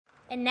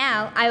And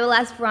now, I will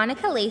ask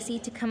Veronica Lacey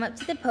to come up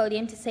to the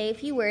podium to say a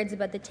few words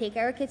about the Take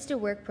Our Kids to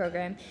Work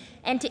program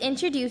and to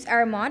introduce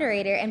our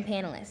moderator and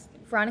panelists.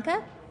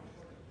 Veronica?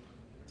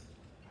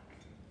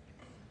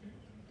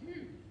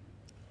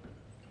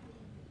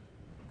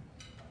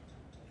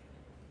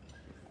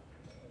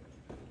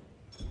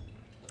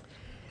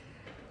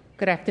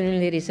 Good afternoon,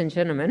 ladies and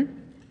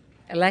gentlemen.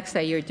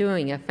 Alexa, you're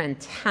doing a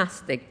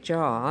fantastic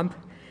job.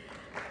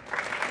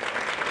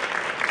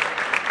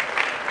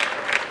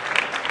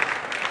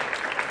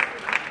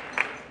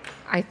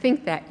 I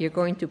think that you're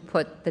going to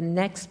put the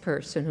next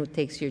person who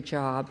takes your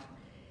job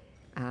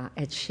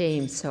at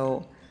shame,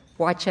 so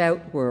watch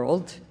out,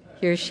 world.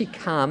 Here she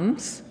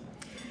comes.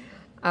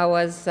 I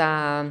was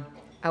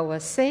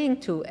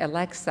saying to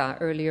Alexa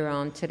earlier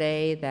on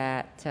today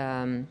that,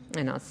 and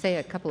I'll say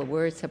a couple of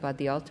words about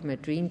the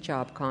Ultimate Dream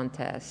Job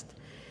Contest,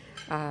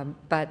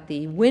 but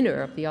the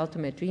winner of the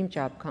Ultimate Dream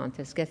Job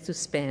Contest gets to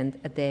spend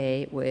a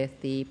day with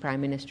the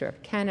Prime Minister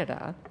of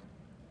Canada.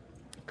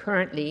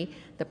 Currently,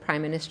 the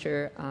Prime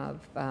Minister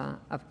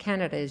of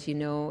Canada, as you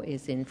know,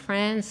 is in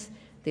France,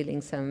 dealing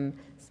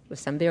with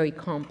some very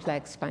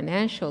complex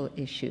financial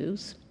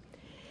issues.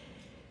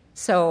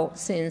 So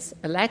since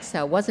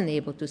Alexa wasn't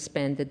able to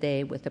spend the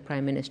day with the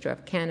Prime Minister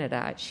of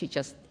Canada, she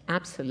just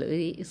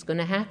absolutely is going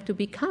to have to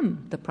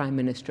become the Prime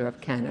Minister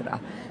of Canada.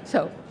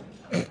 So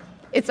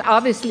it's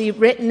obviously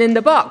written in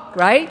the book,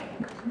 right?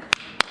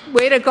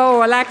 Way to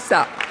go,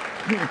 Alexa.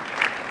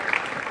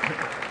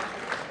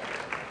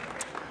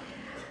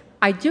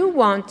 I do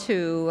want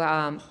to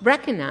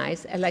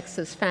recognize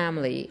Alexa's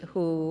family,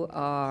 who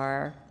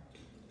are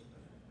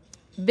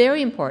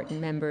very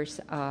important members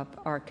of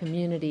our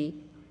community,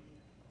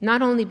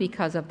 not only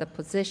because of the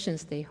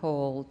positions they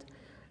hold,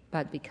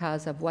 but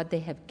because of what they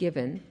have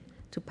given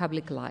to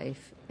public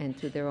life and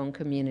to their own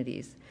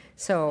communities.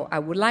 So I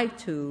would like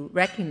to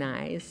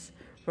recognize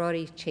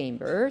Rory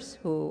Chambers,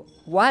 who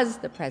was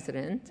the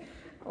president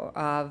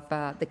of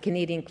the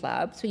Canadian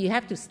Club. So you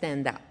have to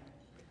stand up,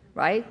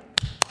 right?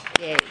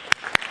 Yay.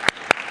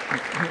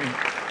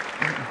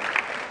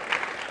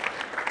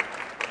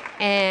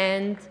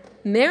 And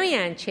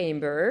Marianne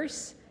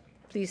Chambers,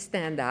 please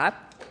stand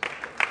up.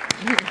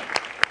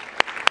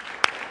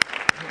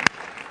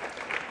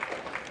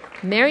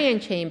 Marianne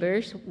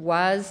Chambers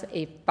was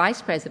a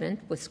vice president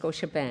with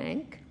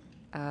Scotiabank,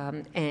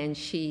 and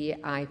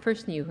I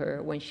first knew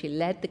her when she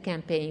led the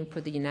campaign for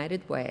the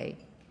United Way,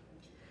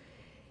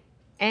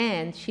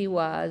 and she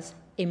was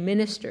a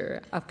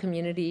minister of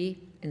community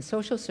and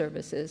social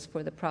services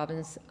for the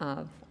province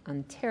of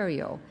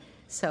Ontario.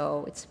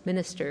 So it's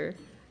Minister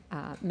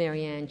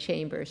Marianne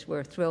Chambers.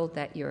 We're thrilled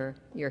that you're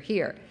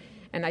here.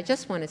 And I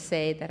just want to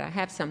say that I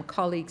have some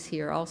colleagues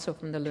here also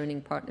from the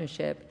Learning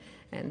Partnership,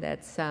 and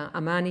that's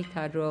Amani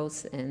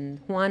Tadros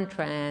and Juan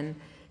Tran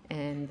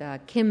and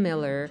Kim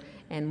Miller,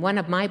 and one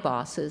of my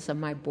bosses on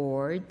my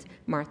board,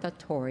 Martha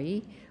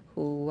Torrey,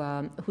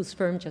 whose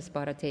firm just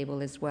bought a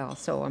table as well.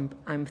 So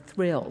I'm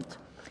thrilled.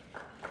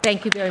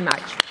 Thank you very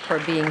much for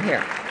being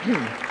here.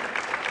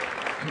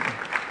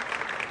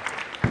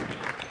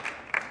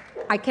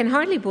 I can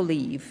hardly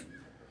believe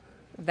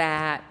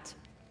that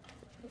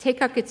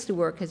Take Our Kids to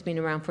Work has been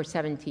around for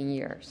 17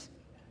 years.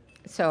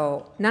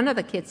 So none of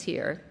the kids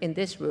here in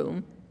this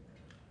room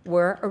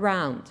were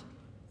around.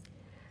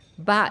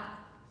 But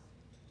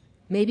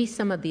maybe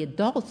some of the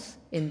adults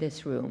in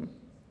this room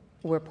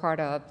were part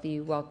of the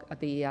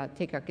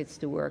Take Our Kids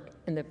to Work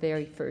in the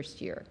very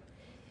first year.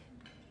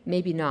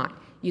 Maybe not.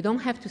 You don't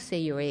have to say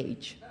your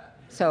age.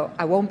 So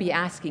I won't be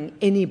asking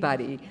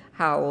anybody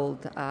how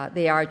old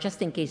they are, just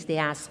in case they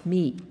ask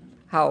me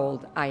how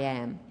old I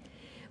am.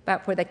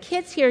 But for the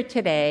kids here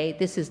today,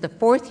 this is the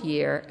fourth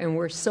year, and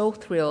we're so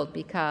thrilled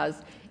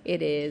because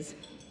it is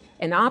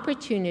an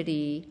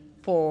opportunity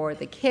for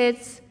the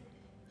kids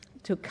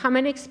to come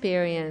and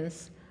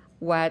experience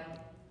what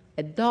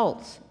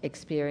adults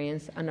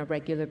experience on a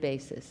regular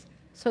basis.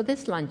 So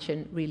this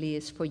luncheon really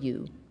is for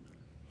you,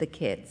 the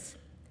kids.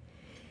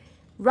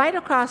 Right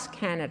across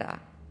Canada,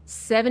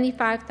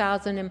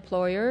 75,000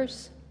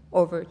 employers,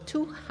 over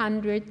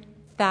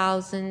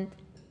 200,000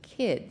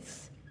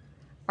 kids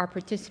are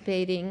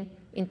participating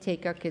in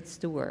Take Our Kids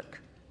to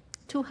Work.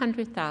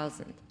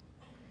 200,000.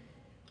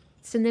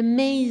 It's an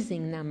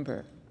amazing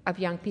number of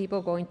young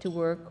people going to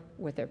work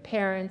with their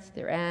parents,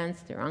 their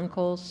aunts, their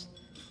uncles,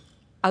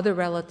 other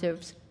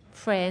relatives,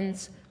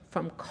 friends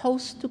from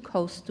coast to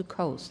coast to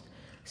coast.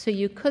 So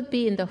you could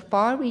be in the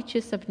far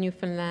reaches of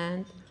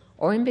Newfoundland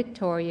or in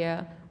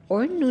Victoria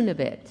or in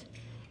Nunavut,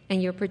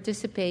 and you're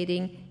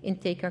participating in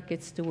Take Our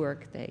Kids to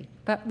Work Day.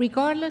 But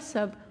regardless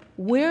of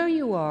where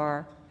you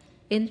are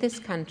in this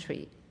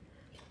country,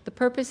 the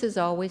purpose is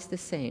always the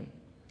same.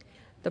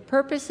 The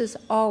purpose is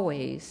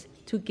always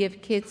to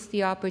give kids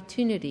the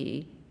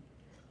opportunity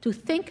to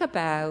think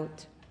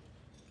about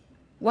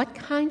what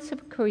kinds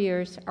of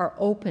careers are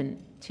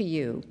open to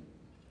you,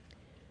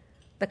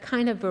 the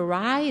kind of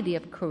variety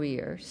of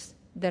careers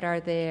that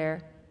are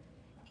there,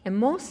 and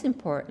most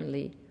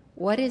importantly,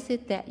 what is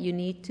it that you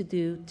need to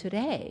do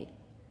today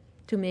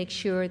to make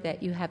sure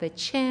that you have a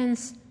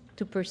chance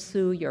to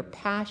pursue your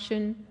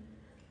passion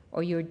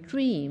or your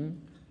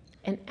dream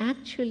and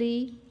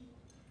actually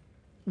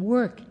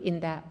work in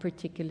that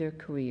particular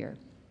career.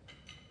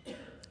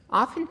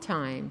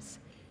 Oftentimes,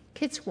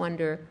 kids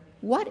wonder,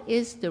 what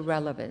is the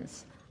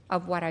relevance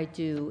of what I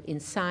do in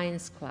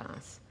science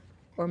class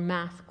or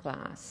math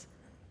class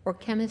or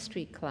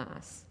chemistry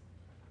class?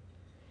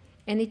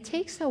 And it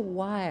takes a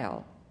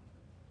while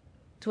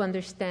to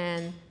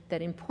understand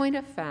that in point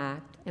of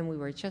fact, and we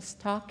were just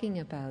talking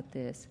about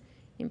this,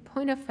 in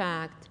point of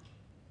fact,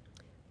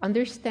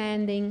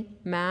 understanding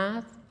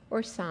math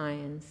or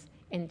science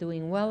and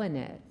doing well in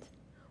it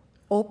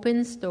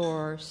opens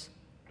doors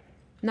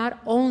not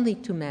only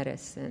to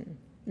medicine,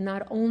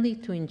 not only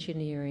to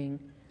engineering,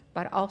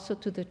 but also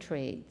to the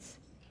trades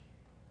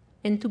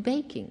and to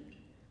baking,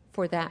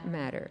 for that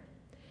matter.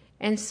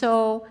 And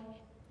so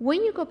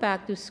when you go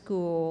back to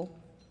school,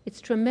 it's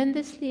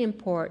tremendously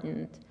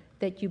important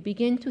that you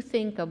begin to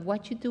think of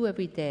what you do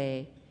every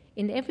day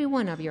in every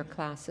one of your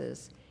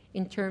classes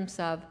in terms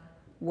of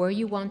where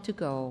you want to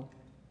go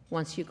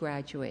once you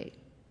graduate.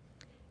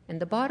 And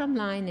the bottom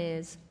line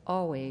is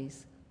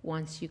always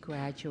once you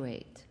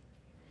graduate.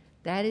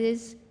 That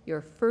is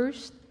your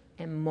first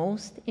and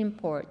most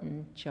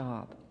important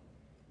job.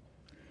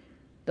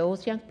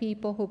 Those young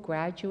people who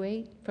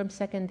graduate from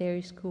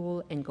secondary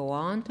school and go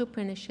on to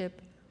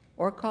apprenticeship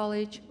or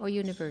college or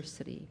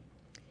university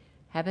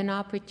have an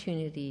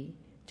opportunity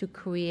to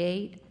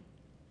create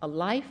a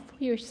life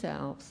for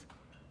yourselves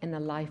and a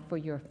life for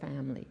your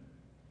family.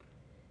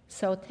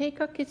 So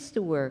Take Our Kids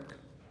to Work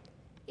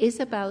is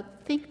about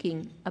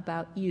thinking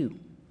about you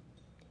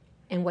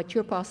and what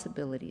your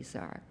possibilities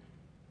are.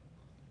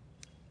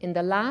 In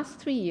the last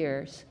 3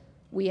 years,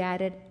 we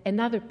added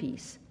another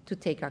piece to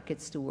Take Our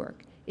Kids to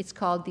Work. It's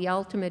called the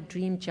Ultimate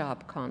Dream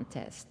Job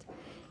Contest.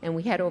 And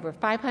we had over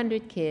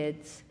 500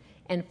 kids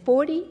and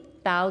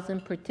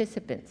 40,000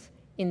 participants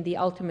in the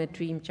Ultimate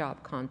Dream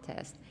Job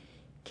Contest.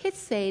 Kids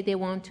say they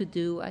want to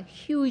do a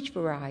huge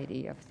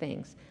variety of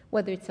things,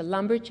 whether it's a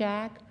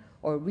lumberjack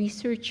or a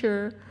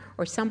researcher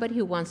or somebody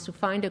who wants to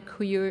find a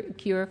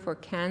cure for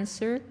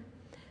cancer.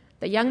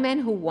 The young man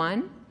who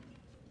won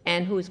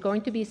and who is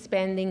going to be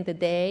spending the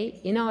day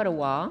in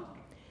Ottawa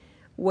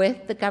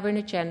with the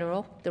Governor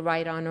General, the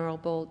Right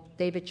Honourable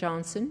David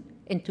Johnston,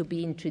 and to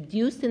be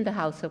introduced in the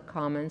House of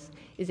Commons,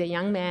 is a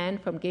young man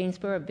from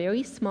Gainsborough, a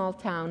very small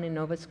town in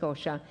Nova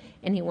Scotia,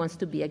 and he wants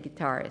to be a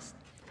guitarist.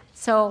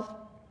 So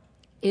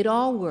it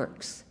all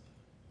works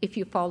if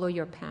you follow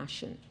your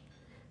passion.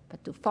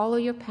 But to follow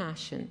your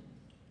passion,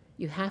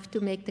 you have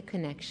to make the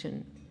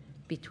connection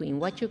between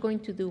what you're going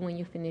to do when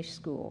you finish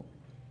school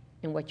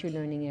and what you're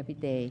learning every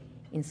day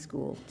in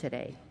school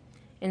today.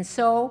 And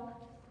so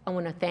I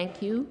want to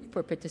thank you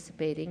for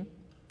participating.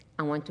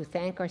 I want to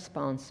thank our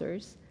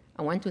sponsors.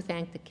 I want to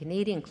thank the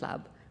Canadian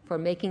Club for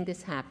making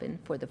this happen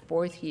for the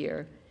 4th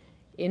year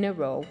in a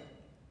row,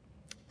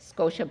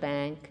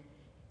 Scotiabank,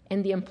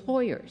 and the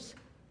employers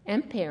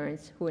and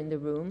parents who are in the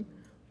room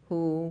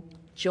who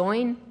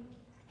join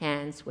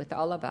hands with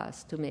all of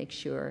us to make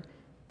sure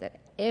that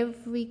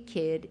every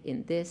kid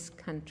in this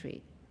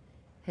country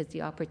has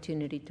the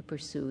opportunity to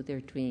pursue their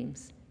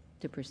dreams,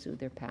 to pursue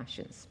their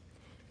passions.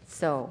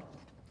 So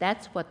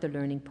that's what the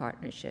Learning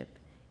Partnership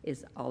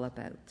is all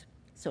about.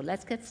 So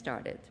let's get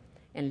started,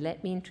 and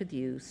let me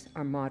introduce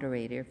our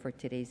moderator for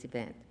today's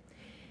event.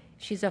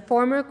 She's a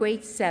former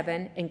grade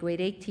 7 and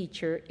grade 8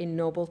 teacher in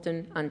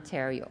Nobleton,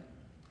 Ontario.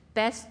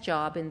 Best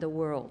job in the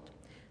world.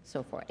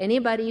 So for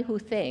anybody who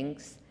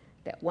thinks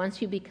that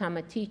once you become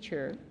a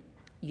teacher,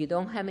 you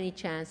don't have any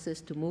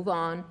chances to move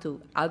on to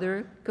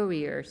other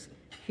careers,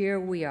 here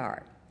we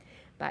are.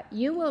 But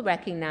you will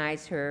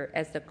recognize her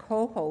as the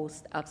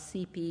co-host of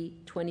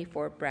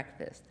CP24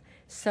 Breakfast.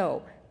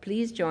 So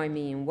please join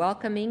me in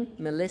welcoming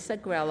Melissa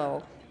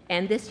Grello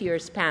and this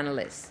year's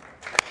panelists.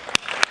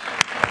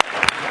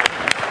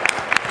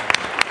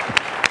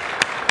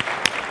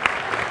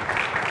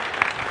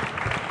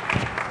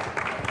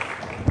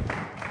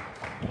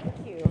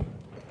 Thank you.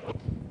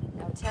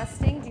 Now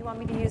testing. Do you want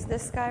me to use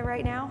this guy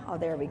right now? Oh,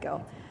 there we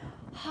go.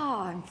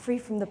 I'm free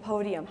from the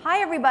podium.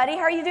 Hi, everybody.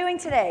 How are you doing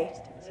today?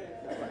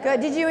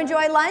 Good. Did you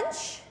enjoy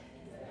lunch?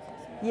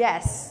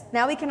 Yes.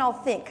 Now we can all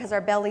think because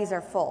our bellies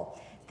are full.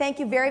 Thank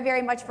you very,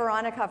 very much,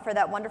 Veronica, for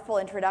that wonderful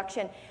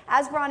introduction.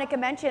 As Veronica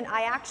mentioned,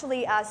 I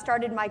actually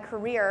started my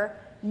career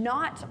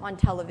not on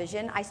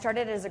television. I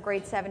started as a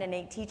grade 7 and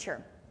 8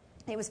 teacher.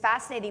 It was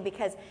fascinating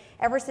because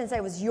ever since I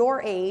was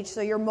your age,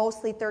 so you're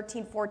mostly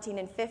 13, 14,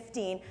 and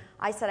 15,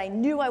 I said I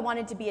knew I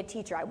wanted to be a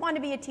teacher. I want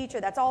to be a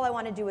teacher. That's all I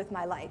want to do with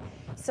my life.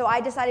 So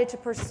I decided to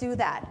pursue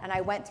that. And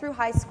I went through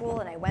high school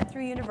and I went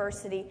through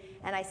university.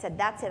 And I said,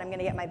 that's it. I'm going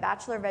to get my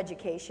Bachelor of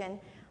Education.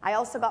 I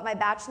also got my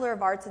Bachelor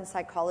of Arts in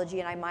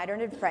Psychology, and I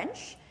minored in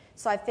French.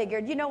 So I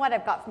figured, you know what?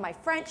 I've got my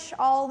French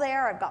all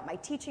there. I've got my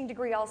teaching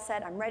degree all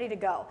set. I'm ready to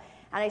go.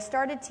 And I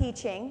started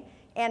teaching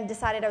and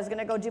decided I was going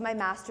to go do my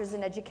master's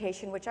in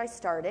education, which I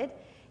started.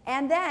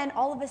 And then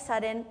all of a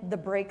sudden, the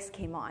brakes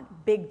came on,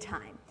 big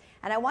time.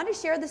 And I want to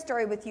share the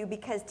story with you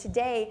because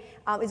today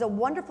is a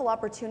wonderful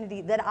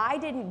opportunity that I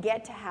didn't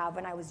get to have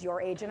when I was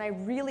your age, and I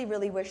really,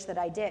 really wish that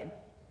I did.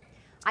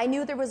 I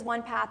knew there was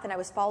one path, and I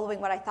was following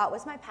what I thought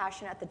was my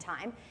passion at the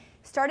time.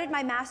 Started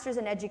my master's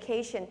in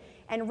education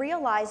and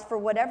realized for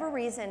whatever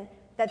reason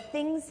that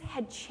things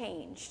had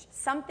changed.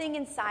 Something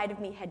inside of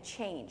me had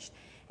changed.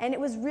 And it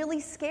was really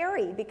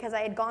scary because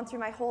I had gone through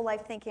my whole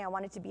life thinking I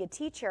wanted to be a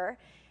teacher,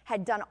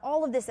 had done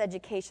all of this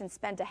education,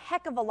 spent a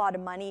heck of a lot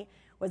of money,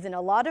 was in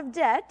a lot of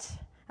debt.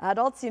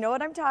 Adults, you know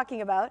what I'm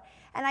talking about.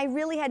 And I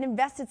really had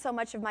invested so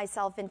much of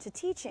myself into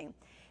teaching.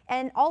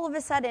 And all of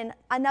a sudden,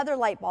 another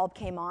light bulb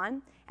came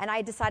on, and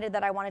I decided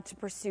that I wanted to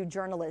pursue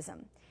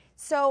journalism.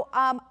 So,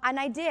 and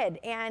I did,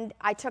 and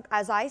I took,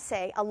 as I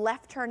say, a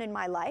left turn in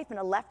my life and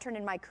a left turn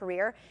in my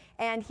career,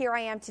 and here I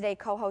am today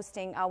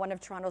co-hosting one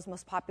of Toronto's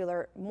most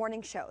popular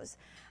morning shows.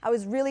 I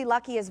was really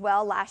lucky as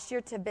well last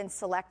year to have been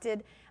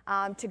selected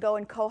to go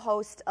and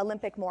co-host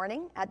Olympic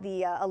Morning at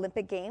the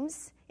Olympic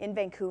Games in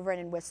Vancouver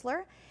and in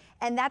Whistler,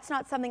 and that's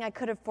not something I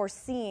could have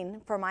foreseen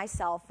for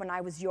myself when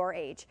I was your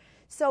age.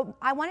 So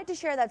I wanted to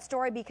share that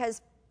story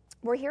because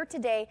we're here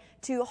today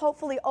to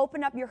hopefully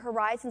open up your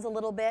horizons a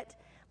little bit,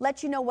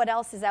 let you know what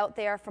else is out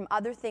there from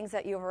other things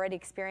that you've already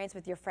experienced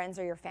with your friends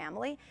or your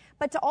family,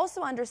 but to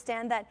also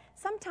understand that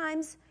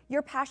sometimes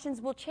your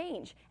passions will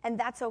change, and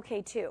that's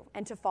okay too,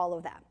 and to follow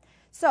that.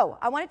 So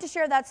I wanted to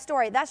share that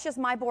story. That's just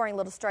my boring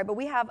little story, but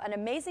we have an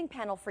amazing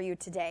panel for you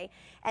today,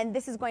 and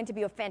this is going to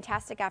be a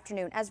fantastic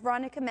afternoon. As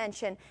Veronica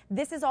mentioned,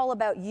 this is all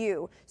about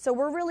you. So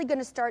we're really going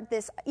to start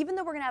this, even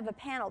though we're going to have a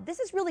panel, this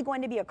is really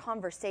going to be a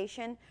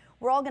conversation.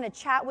 We're all going to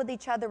chat with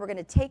each other. We're going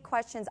to take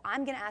questions.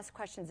 I'm going to ask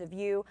questions of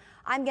you.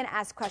 I'm going to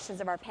ask questions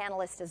of our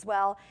panelists as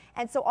well.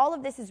 And so all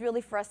of this is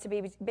really for us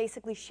to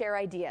basically share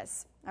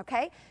ideas.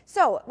 Okay?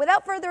 So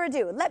without further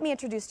ado, let me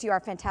introduce to you our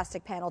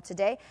fantastic panel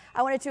today.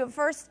 I wanted to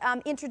first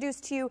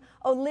introduce to you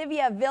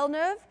Olivia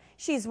Villeneuve.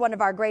 She's one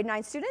of our grade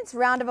 9 students.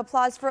 Round of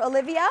applause for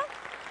Olivia.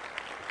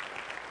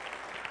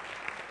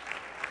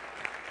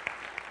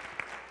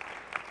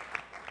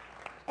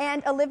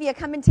 And Olivia,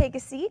 come and take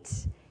a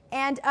seat.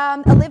 And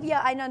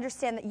Olivia, I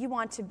understand that you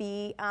want to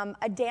be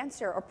a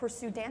dancer or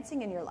pursue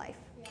dancing in your life.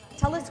 Yeah.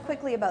 Tell us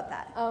quickly about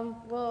that.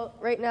 Well,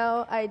 right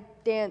now I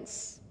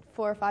dance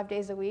 4 or 5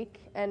 days a week,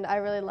 and I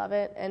really love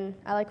it. And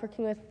I like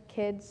working with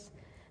kids,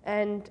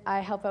 and I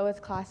help out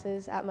with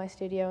classes at my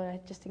studio, and I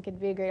just think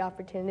it'd be a great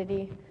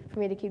opportunity for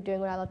me to keep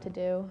doing what I love to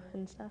do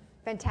and stuff.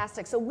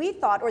 Fantastic. So we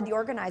thought, or the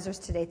organizers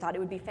today thought, it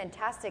would be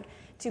fantastic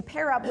to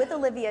pair up with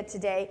Olivia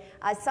today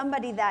as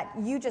somebody that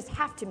you just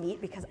have to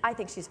meet because I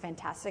think she's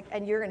fantastic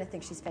and you're going to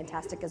think she's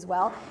fantastic as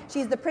well.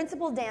 She's the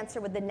principal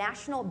dancer with the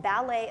National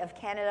Ballet of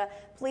Canada.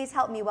 Please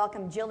help me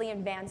welcome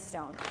Jillian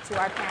Vanstone to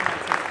our panel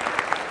today.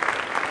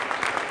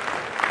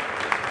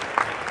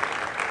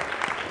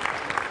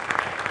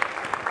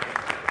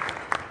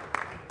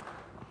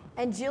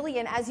 And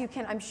Jillian, as you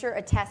can, I'm sure,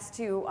 attest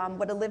to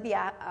what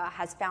Olivia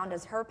has found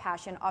as her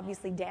passion,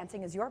 obviously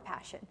dancing is your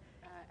passion.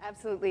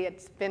 Absolutely.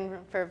 It's been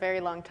for a very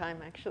long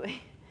time,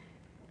 actually.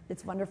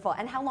 It's wonderful.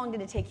 And how long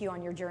did it take you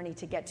on your journey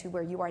to get to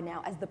where you are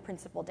now as the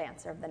principal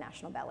dancer of the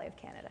National Ballet of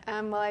Canada?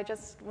 Well, I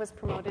just was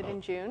promoted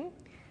in June,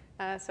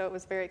 so it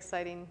was very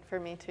exciting for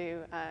me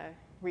to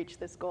reach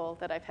this goal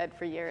that I've had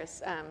for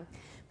years.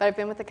 But I've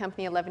been with the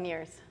company 11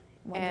 years.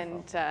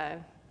 Wonderful.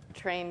 And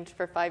trained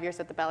for 5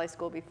 years at the ballet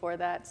school before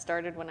that,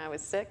 started when I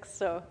was 6,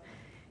 so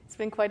it's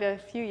been quite a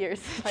few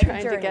years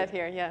trying to get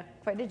here. Yeah,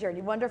 quite a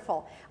journey.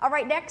 Wonderful. All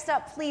right, next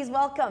up, please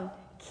welcome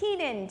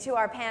Keenan to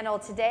our panel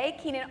today.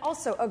 Keenan,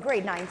 also a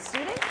grade 9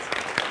 student.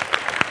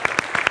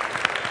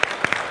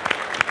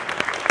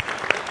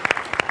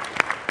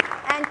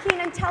 And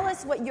Keenan, tell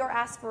us what your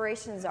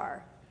aspirations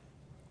are.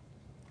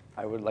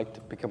 I would like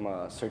to become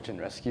a search and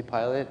rescue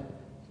pilot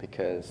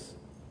because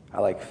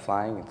I like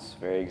flying. It's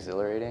very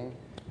exhilarating.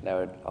 And I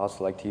would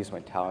also like to use my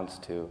talents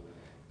to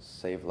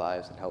save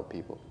lives and help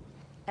people.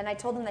 And I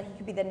told him that he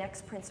could be the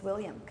next Prince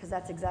William, because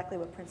that's exactly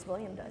what Prince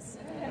William does.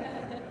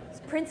 It's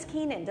Prince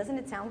Keenan. Doesn't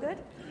it sound good?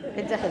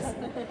 It does.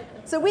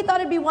 So we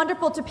thought it'd be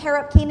wonderful to pair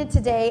up Keenan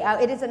today.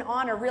 It is an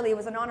honor, really. It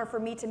was an honor for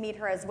me to meet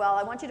her as well.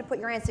 I want you to put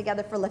your hands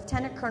together for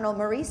Lieutenant Colonel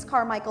Maurice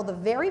Carmichael, the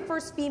very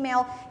first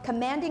female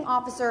commanding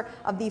officer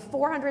of the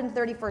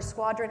 431st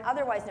Squadron,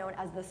 otherwise known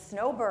as the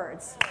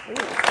Snowbirds. Please.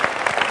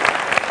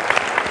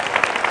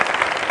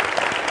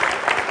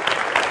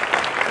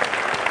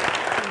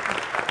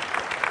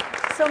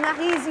 So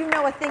Maryse, you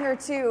know a thing or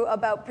two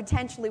about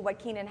potentially what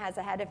Keenan has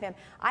ahead of him.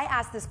 I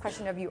asked this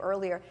question of you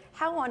earlier.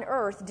 How on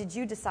earth did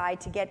you decide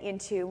to get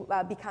into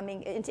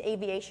becoming into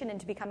aviation and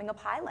to becoming a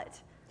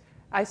pilot?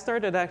 I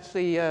started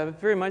actually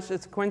very much,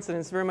 it's a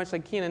coincidence, very much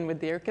like Keenan with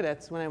the Air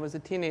Cadets when I was a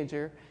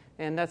teenager.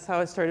 And that's how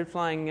I started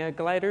flying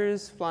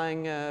gliders,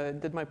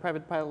 did my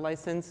private pilot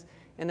license,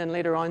 and then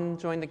later on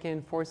joined the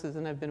Canadian Forces,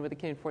 and I've been with the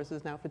Canadian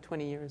Forces now for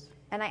 20 years.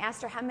 And I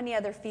asked her how many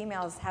other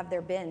females have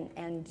there been,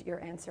 and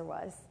your answer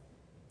was?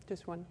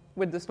 Just one,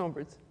 with the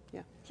Snowbirds,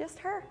 yeah. Just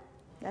her.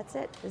 That's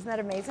it. Isn't that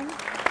amazing?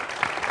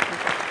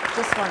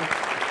 Just one.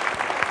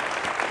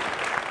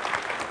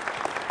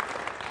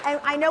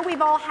 I know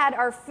we've all had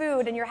our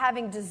food and you're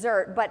having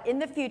dessert, but in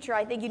the future,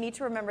 I think you need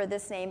to remember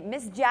this name,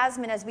 Miss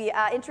Jasmine, as we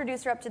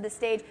introduce her up to the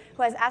stage,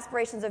 who has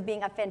aspirations of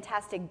being a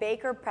fantastic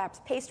baker, perhaps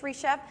pastry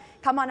chef.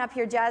 Come on up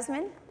here,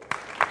 Jasmine.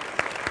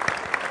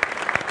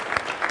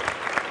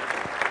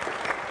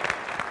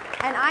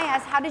 And I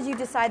asked, how did you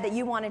decide that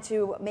you wanted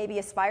to maybe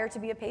aspire to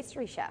be a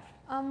pastry chef?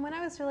 When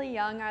I was really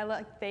young, I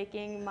liked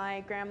baking. My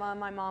grandma and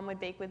my mom would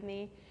bake with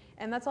me.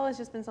 And that's always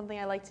just been something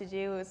I like to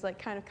do. It was like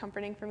kind of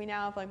comforting for me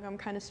now. If like I'm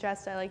kind of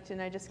stressed,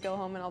 and I just go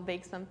home and I'll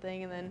bake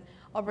something, and then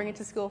I'll bring it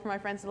to school for my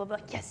friends, and they'll be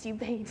like, "Yes, you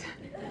baked."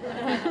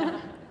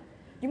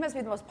 You must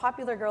be the most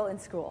popular girl in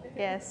school.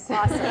 Yes.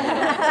 Awesome.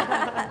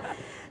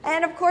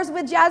 And of course,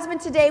 with Jasmine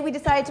today, we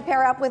decided to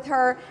pair up with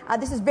her.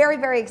 This is very,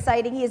 very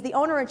exciting. He is the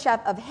owner and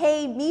chef of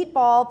Hey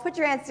Meatball. Put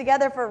your hands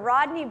together for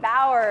Rodney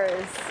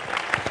Bowers.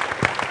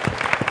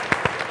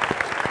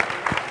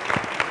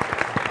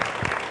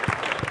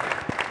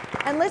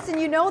 And listen,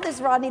 you know this,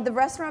 Rodney, the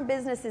restaurant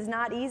business is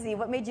not easy.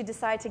 What made you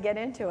decide to get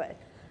into it?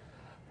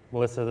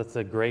 Melissa, that's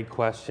a great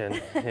question.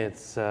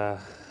 It's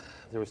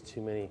there was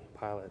too many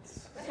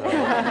pilots,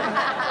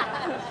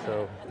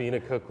 so being a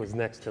cook was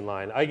next in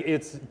line.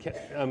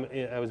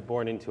 I was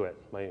born into it.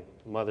 My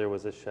mother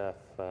was a chef,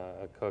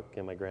 a cook,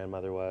 and my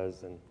grandmother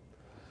was, and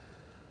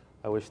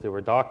I wish they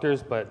were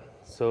doctors, but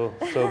so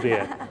be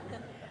it.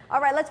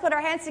 All right, let's put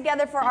our hands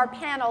together for our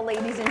panel,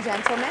 ladies and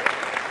gentlemen.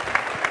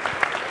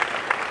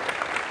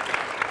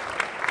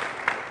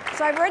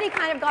 So I've already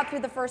kind of got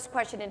through the first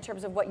question in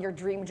terms of what your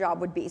dream job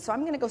would be. So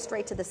I'm going to go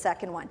straight to the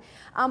second one.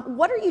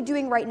 What are you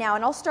doing right now?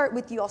 And I'll start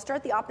with you. I'll start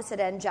at the opposite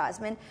end,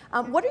 Jasmine.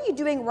 What are you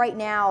doing right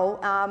now?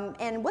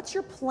 And what's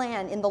your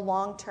plan in the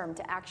long term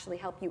to actually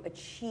help you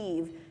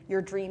achieve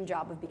your dream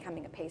job of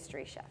becoming a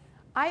pastry chef?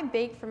 I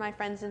bake for my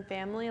friends and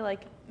family.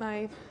 Like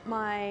my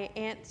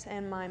aunts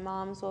and my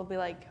moms will be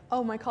like,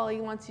 "Oh, my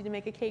colleague wants you to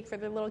make a cake for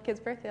their little kid's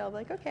birthday." I'll be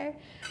like, "Okay."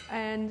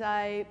 And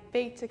I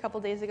baked a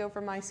couple days ago for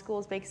my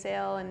school's bake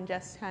sale and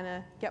just kind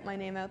of get my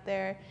name out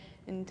there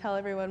and tell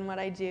everyone what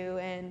I do.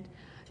 And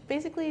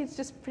basically, it's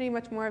just pretty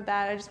much more of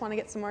that. I just want to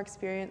get some more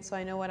experience so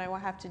I know what I will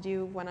have to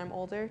do when I'm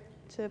older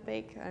to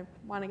bake. I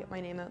want to get my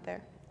name out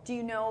there. Do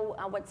you know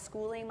what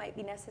schooling might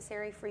be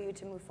necessary for you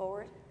to move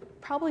forward?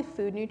 Probably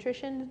food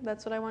nutrition.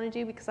 That's what I want to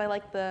do because I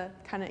like the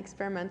kind of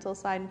experimental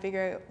side and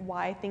figure out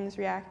why things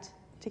react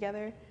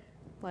together.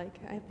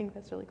 I think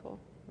that's really cool.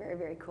 Very,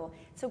 very cool.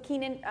 So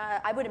Keenan,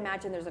 I would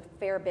imagine there's a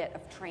fair bit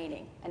of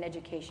training and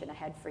education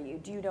ahead for you.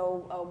 Do you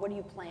know, what are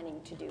you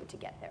planning to do to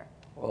get there?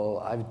 Well,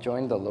 I've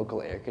joined the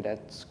local Air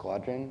Cadet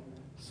Squadron,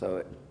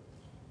 so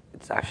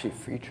it's actually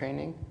free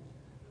training.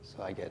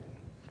 So I get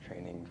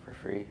training for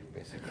free,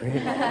 basically.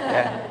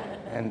 Yeah.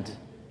 And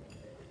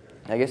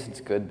I guess it's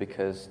good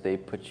because they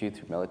put you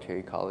through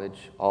military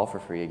college, all for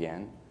free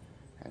again.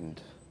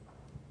 And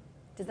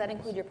does that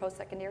include your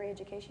post-secondary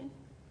education?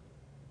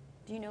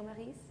 Do you know,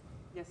 Maryse?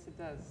 Yes, it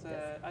does.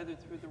 Either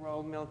through the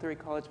Royal Military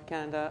College of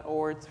Canada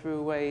or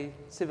through a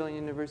civilian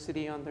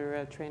university on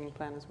their training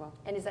plan as well.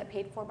 And is that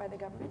paid for by the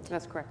government?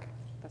 That's correct.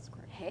 That's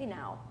correct. Hey,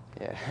 now.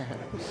 Yeah.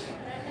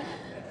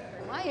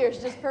 My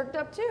ears just perked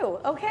up too.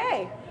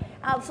 Okay.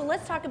 So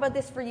let's talk about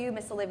this for you,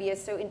 Miss Olivia.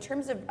 So in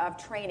terms of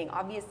training,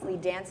 obviously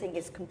dancing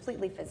is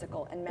completely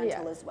physical and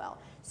mental as well.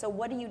 So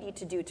what do you need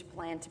to do to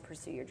plan to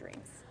pursue your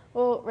dreams?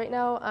 Well, right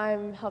now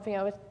I'm helping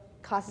out with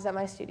classes at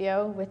my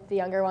studio with the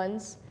younger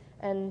ones.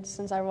 And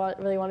since I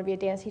really want to be a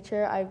dance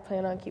teacher, I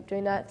plan on keep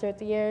doing that throughout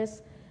the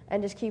years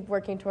and just keep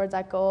working towards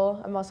that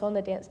goal. I'm also on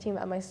the dance team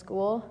at my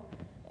school.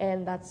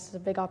 And that's a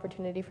big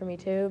opportunity for me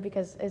too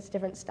because it's a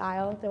different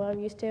style than what I'm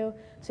used to.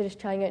 So just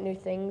trying out new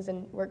things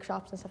and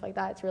workshops and stuff like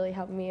that, it's really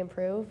helped me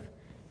improve.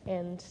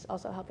 And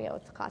also helping out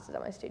with the classes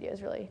at my studio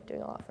is really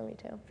doing a lot for me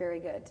too. Very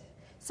good.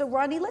 So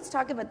Rodney, let's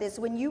talk about this.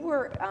 When you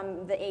were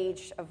the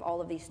age of all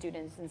of these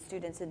students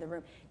in the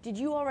room, did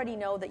you already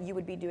know that you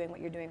would be doing what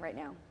you're doing right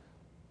now?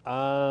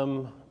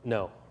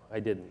 No,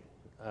 I didn't.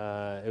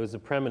 It was a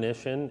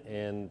premonition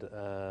and,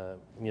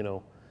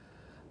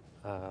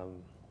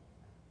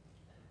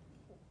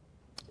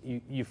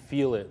 you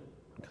feel it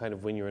kind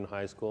of when you're in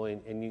high school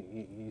and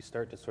you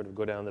start to sort of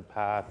go down the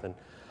path. And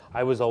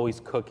I was always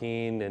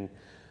cooking and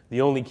the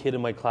only kid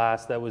in my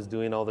class that was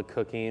doing all the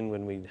cooking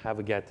when we'd have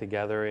a get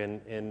together.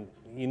 And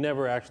you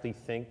never actually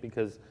think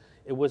because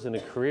it wasn't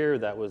a career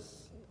that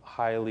was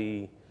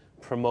highly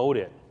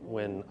promoted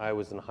when I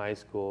was in high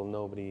school.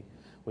 Nobody,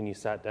 when you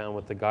sat down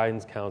with the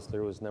guidance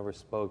counselor, was never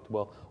spoke,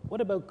 well, what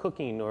about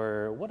cooking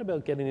or what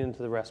about getting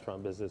into the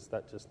restaurant business?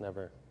 That just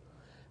never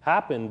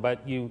happened.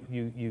 But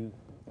you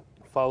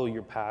follow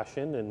your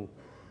passion, and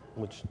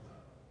which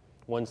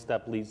one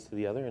step leads to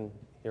the other, and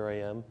here I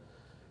am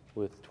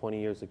with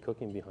 20 years of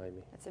cooking behind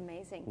me. That's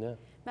amazing. Yeah.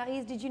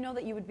 Maryse, did you know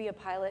that you would be a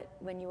pilot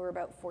when you were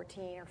about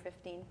 14 or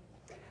 15?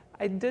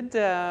 I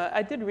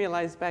did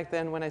realize back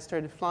then when I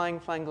started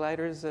flying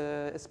gliders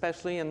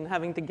especially, and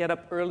having to get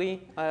up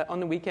early on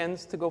the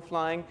weekends to go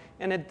flying,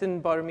 and it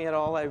didn't bother me at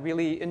all. I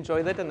really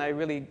enjoyed it, and I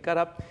really got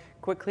up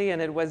quickly,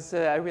 and it was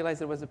I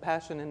realized it was a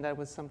passion, and that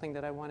was something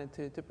that I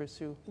wanted to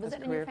pursue Was as it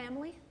a in career. your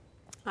family?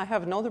 I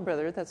have an older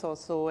brother that's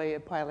also a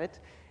pilot,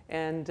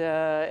 and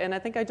I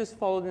think I just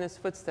followed in his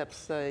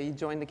footsteps. He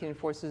joined the Canadian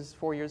Forces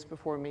 4 years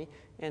before me,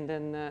 and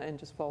then and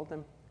just followed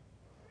them.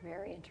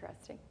 Very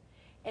interesting.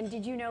 And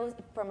did you know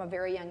from a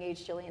very young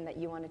age, Jillian, that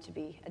you wanted to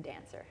be a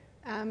dancer?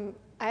 I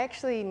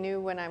actually knew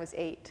when I was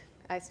 8.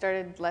 I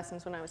started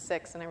lessons when I was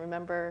 6, and I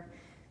remember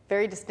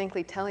very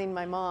distinctly telling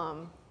my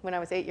mom when I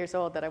was 8 years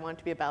old that I wanted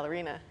to be a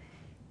ballerina.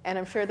 And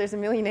I'm sure there's a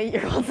million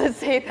 8-year-olds that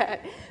say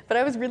that, but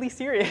I was really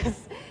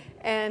serious.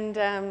 And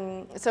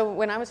so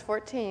when I was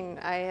 14,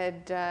 I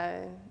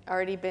had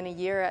already been a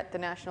year at the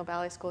National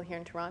Ballet School here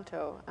in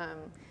Toronto.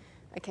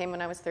 I came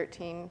when I was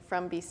 13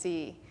 from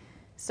BC.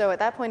 So at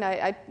that point,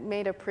 I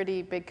made a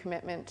pretty big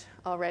commitment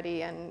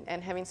already,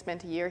 and having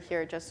spent a year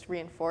here just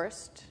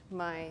reinforced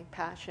my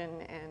passion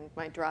and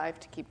my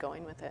drive to keep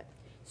going with it.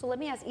 So let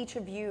me ask each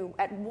of you,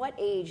 at what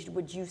age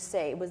would you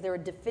say, was there a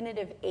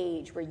definitive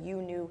age where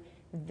you knew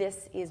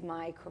this is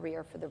my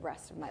career for the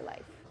rest of my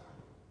life?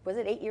 Was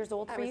it 8 years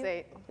old for you? I was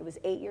 8. It was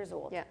 8 years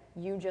old. Yeah.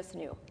 You just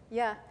knew.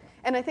 Yeah,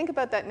 and I think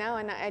about that now,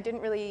 and I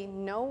didn't really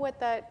know what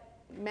that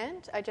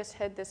meant. I just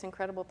had this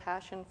incredible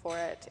passion for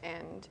it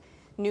and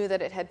knew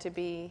that it had to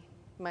be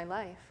my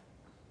life.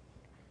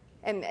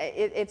 And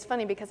it's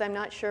funny because I'm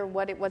not sure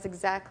what it was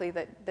exactly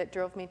that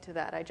drove me to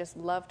that. I just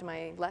loved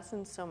my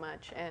lessons so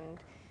much and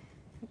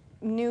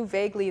knew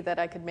vaguely that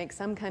I could make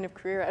some kind of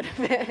career out of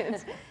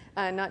it.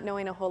 Not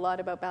knowing a whole lot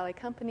about ballet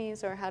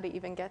companies or how to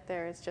even get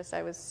there. It's just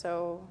I was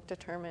so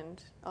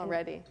determined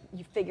already. And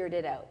you figured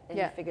it out, and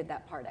Yeah. you figured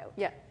that part out.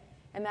 Yeah.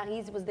 And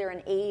Maryse, was there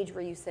an age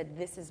where you said,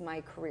 this is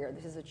my career,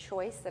 this is a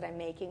choice that I'm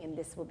making, and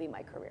this will be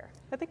my career?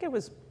 I think it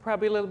was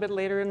probably a little bit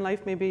later in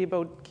life, maybe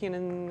about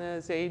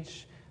Keenan's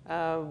age,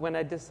 when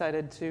I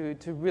decided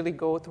to really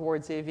go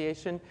towards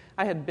aviation.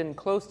 I had been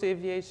close to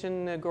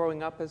aviation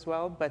growing up as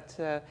well, but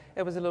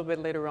it was a little bit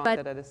later on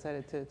that I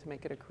decided to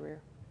make it a career.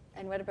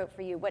 And what about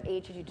for you? What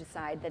age did you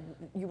decide that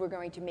you were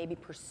going to maybe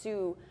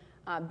pursue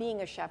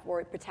being a chef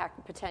or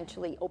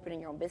potentially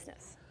opening your own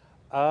business?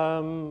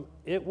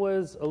 It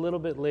was a little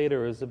bit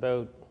later. It was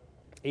about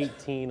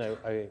 18.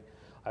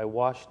 I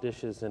washed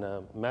dishes in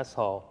a mess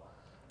hall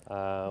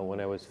when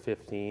I was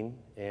 15,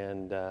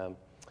 and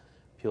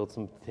peeled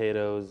some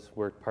potatoes,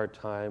 worked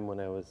part-time when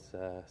I was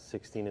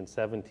 16 and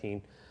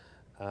 17.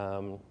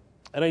 And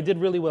I did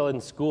really well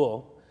in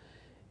school.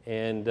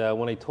 And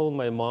when I told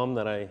my mom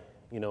that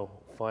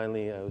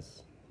finally I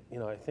was,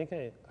 I think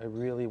I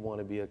really want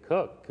to be a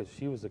cook, because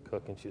she was a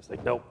cook, and she was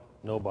like, nope,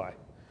 no buy.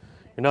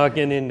 You're not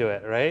getting into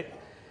it, right?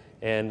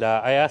 And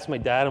I asked my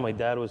dad, and my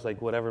dad was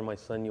like, whatever, my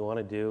son, you want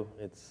to do,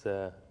 it's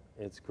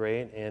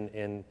great.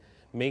 And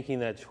making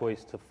that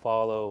choice to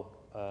follow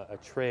a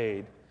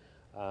trade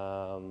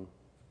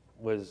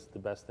was the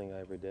best thing I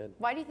ever did.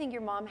 Why do you think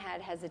your mom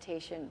had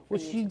hesitation? Well,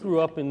 she grew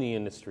up in the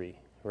industry,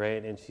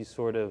 right? And she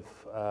sort of,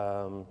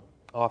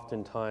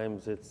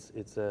 oftentimes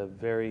it's a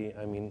very,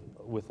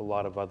 with a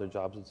lot of other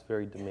jobs, it's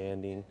very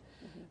demanding.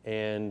 Mm-hmm.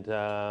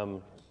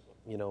 And,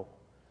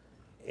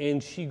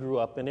 and she grew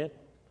up in it.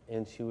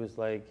 And she was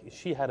like,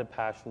 she had a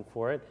passion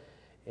for it,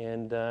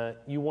 and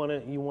you want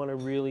to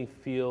really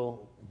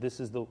feel this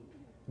is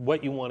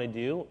what you want to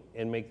do,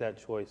 and make that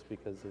choice,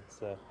 because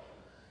it's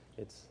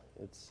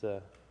a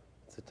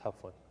tough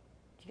one.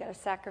 You got to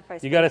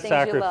sacrifice. You got to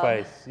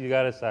sacrifice. You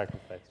got to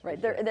sacrifice. Right.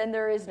 Sure. Then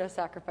there is no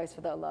sacrifice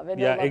without love. And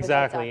yeah, no love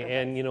exactly.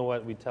 And you know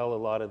what? We tell a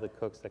lot of the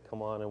cooks that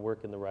come on and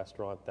work in the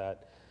restaurant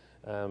that,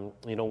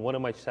 one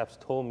of my chefs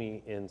told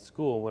me in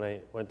school when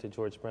I went to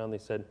George Brown. They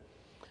said,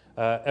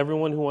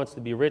 everyone who wants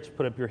to be rich,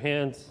 put up your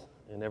hands,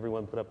 and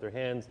everyone put up their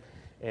hands.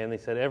 And they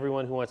said,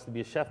 everyone who wants to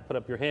be a chef, put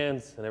up your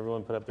hands, and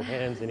everyone put up their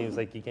hands. And he was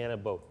like, you can't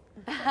have both,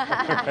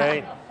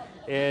 right?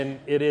 And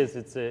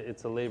it's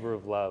a labor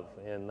of love,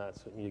 and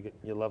that's what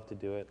you love to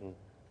do it, and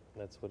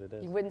that's what it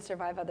is. You wouldn't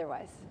survive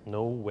otherwise.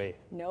 No way.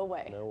 No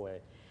way. No way.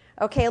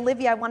 Okay,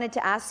 Olivia, I wanted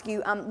to ask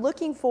you,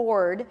 looking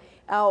forward,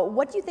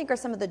 what do you think are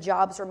some of the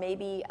jobs or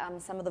maybe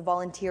some of the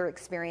volunteer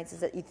experiences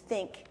that you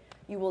think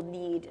you will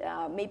need,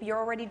 maybe you're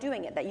already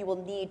doing it, that you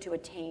will need to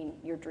attain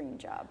your dream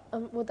job?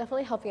 Well,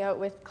 definitely helping out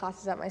with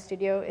classes at my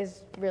studio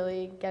is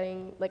really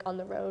getting on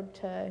the road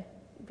to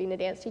being a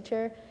dance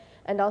teacher.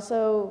 And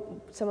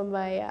also some of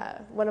my,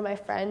 one of my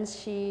friends,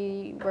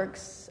 she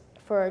works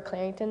for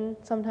Clarington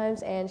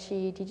sometimes, and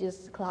she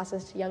teaches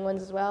classes to young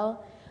ones as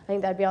well. I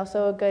think that'd be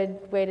also a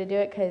good way to do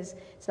it, because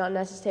it's not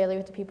necessarily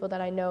with the people that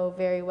I know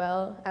very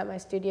well at my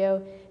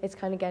studio. It's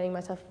kind of getting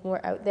myself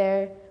more out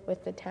there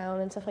with the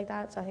town and stuff like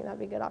that. So I think that'd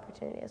be a good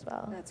opportunity as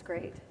well. That's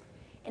great.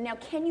 And now,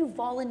 can you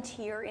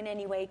volunteer in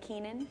any way,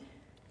 Keenan?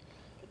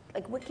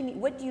 What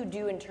do you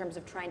do in terms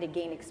of trying to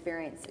gain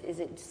experience?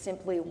 Is it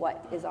simply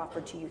what is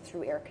offered to you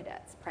through Air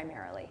Cadets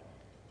primarily?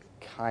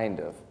 Kind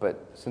of,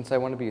 but since I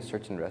want to be a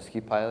search and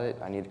rescue pilot,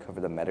 I need to cover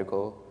the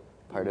medical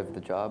part of the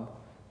job.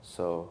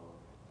 So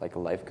like a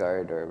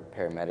lifeguard or a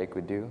paramedic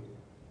would do.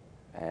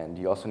 And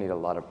you also need a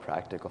lot of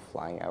practical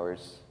flying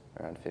hours,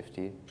 around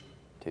 50,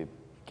 to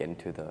get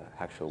into the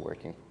actual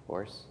working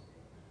force.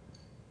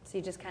 So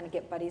you just kind of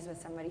get buddies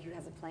with somebody who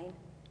has a plane?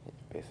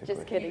 basically.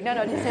 Just kidding. No,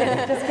 just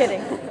kidding. Just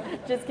kidding.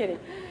 Just kidding.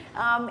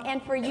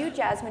 And for you,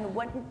 Jasmine,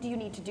 what do you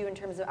need to do in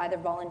terms of either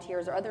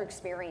volunteers or other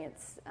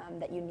experience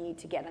that you need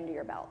to get under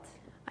your belt?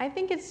 I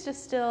think it's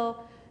just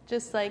still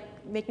just like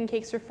making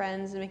cakes for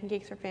friends and making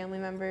cakes for family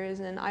members.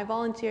 And I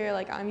volunteer,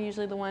 like I'm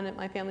usually the one at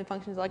my family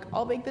functions, like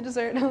I'll bake the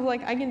dessert. I was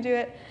like, I can do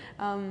it.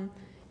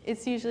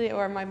 It's usually,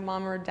 or my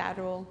mom or dad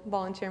will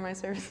volunteer my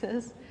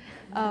services.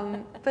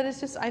 But it's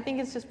just, I think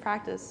it's just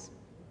practice.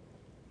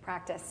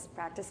 Practice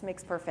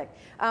makes perfect.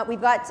 We've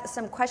got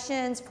some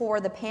questions for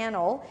the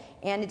panel,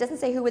 and it doesn't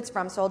say who it's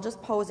from, so I'll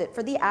just pose it.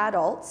 For the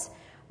adults,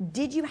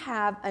 did you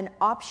have an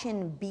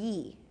option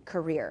B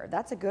career?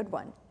 That's a good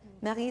one.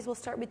 Maryse, we'll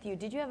start with you.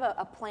 Did you have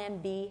a plan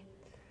B?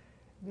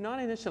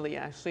 Not initially,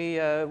 actually.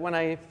 When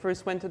I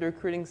first went to the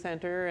recruiting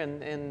center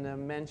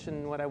and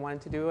mentioned what I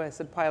wanted to do, I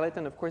said pilot,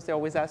 and of course they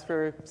always ask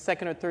for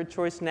second or third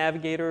choice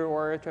navigator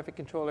or traffic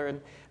controller,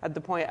 and at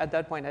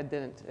that point I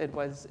didn't. It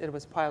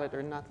was pilot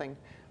or nothing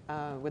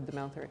with the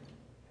military.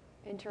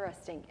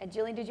 Interesting. And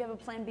Jillian, did you have a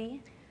plan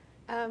B?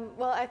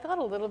 Well, I thought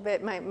a little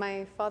bit.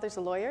 My father's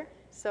a lawyer,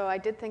 so I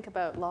did think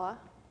about law.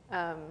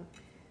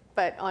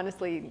 But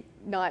honestly,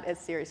 not as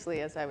seriously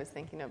as I was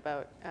thinking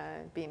about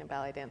being a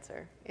ballet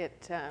dancer.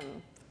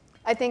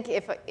 I think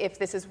if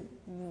this is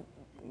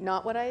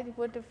not what I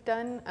would have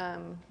done,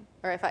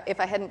 or if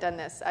I hadn't done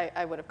this,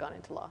 I would have gone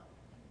into law.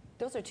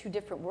 Those are two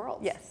different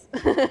worlds. Yes.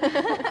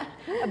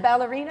 A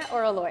ballerina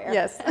or a lawyer?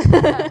 Yes.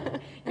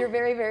 You're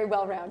very, very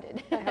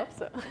well-rounded. I hope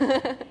so.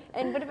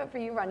 And what about for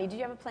you, Ronnie? Did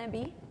you have a plan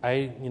B?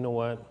 You know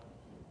what?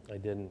 I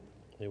didn't.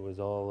 It was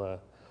all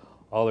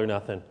or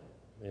nothing.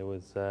 It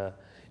was,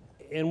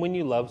 and when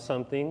you love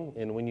something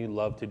and when you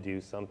love to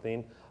do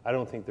something, I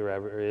don't think there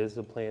ever is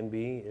a plan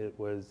B. It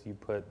was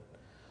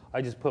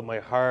I just put my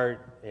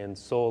heart and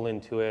soul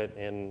into it,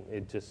 and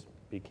it just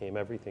became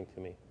everything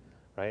to me,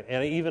 right?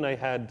 And I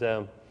had,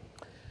 a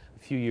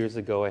few years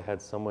ago, I had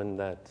someone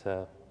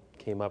that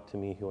came up to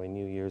me who I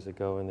knew years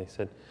ago, and they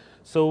said,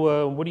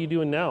 so what are you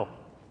doing now?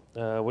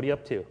 What are you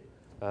up to?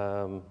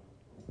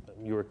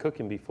 You were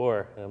cooking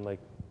before. And I'm like,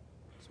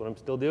 that's what I'm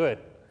still doing.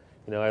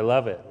 I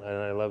love it, and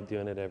I love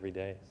doing it every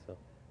day. So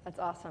that's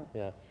awesome.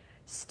 Yeah.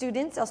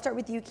 Students, I'll start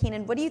with you,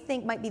 Keenan. What do you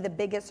think might be the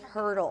biggest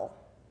hurdle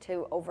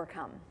to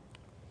overcome?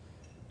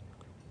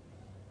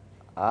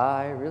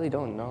 I really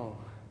don't know.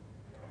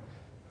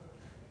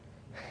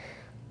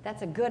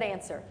 That's a good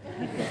answer.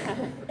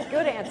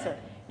 Good answer.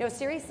 No,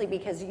 seriously,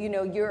 because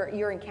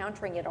you're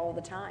encountering it all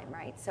the time,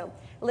 right? So,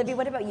 Olivia,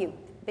 what about you?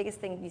 Biggest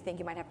thing you think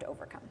you might have to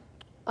overcome?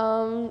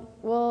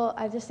 Well,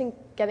 I just think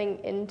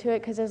getting into it,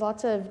 because there's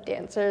lots of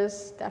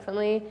dancers,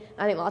 definitely.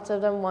 I think lots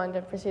of them want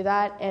to pursue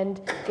that, and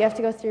you have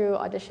to go through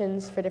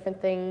auditions for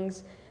different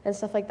things and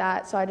stuff like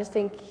that. So I just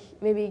think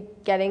maybe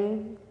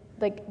getting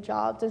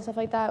jobs and stuff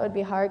like that would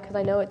be hard, because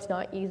I know it's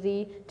not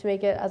easy to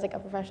make it as a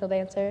professional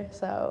dancer.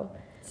 So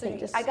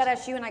I got to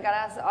ask you, and I got to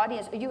ask the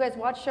audience, you guys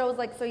watch shows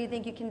like So You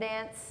Think You Can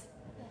Dance?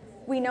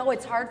 We know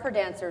it's hard for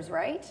dancers,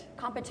 right?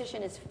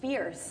 Competition is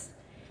fierce,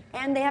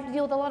 and they have to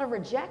deal with a lot of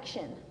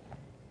rejection.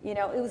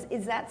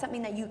 Is that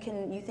something that you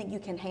think you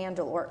can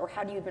handle, or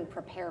how do you even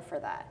prepare for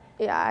that?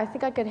 Yeah, I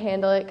think I could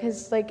handle it,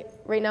 because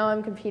right now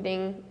I'm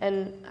competing,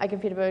 and I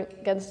compete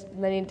against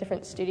many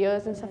different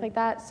studios and stuff like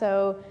that.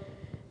 So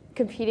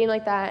competing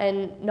like that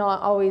and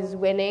not always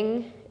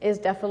winning is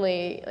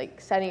definitely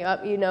setting you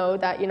up. You know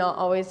that you're not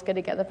always going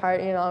to get the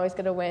part, you're not always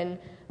going to win,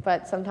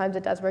 but sometimes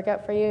it does work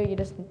out for you. You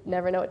just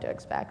never know what to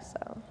expect.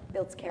 So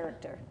builds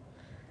character.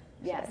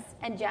 Yes.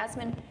 And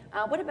Jasmine,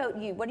 what about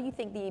you? What do you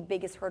think the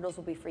biggest hurdles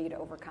will be for you to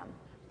overcome?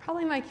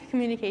 Probably my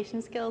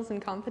communication skills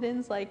and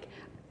confidence.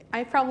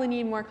 I probably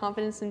need more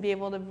confidence and be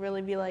able to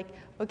really be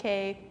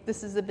okay,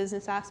 this is the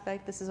business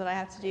aspect, this is what I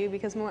have to do,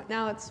 because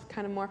now it's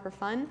kind of more for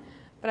fun.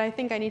 But I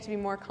think I need to be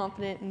more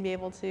confident and be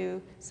able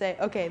to say,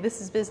 okay, this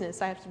is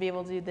business. I have to be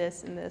able to do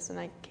this, and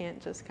I can't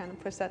just kind of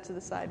push that to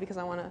the side because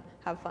I want to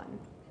have fun.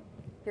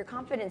 Your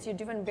confidence, you're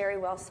doing very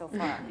well so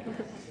far,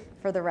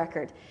 for the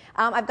record.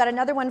 I've got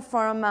another one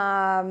from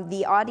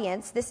the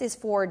audience. This is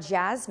for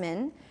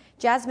Jasmine.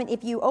 Jasmine,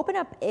 if you open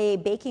up a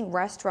baking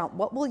restaurant,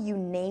 what will you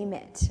name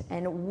it?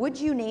 And would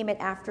you name it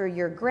after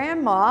your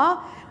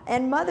grandma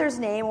and mother's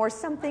name, or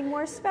something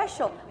more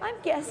special? I'm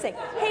guessing.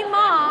 Hey,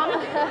 Mom.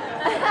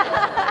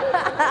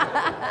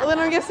 Well, then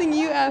I'm guessing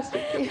you asked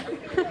me.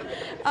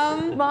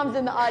 Mom's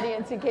in the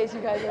audience, in case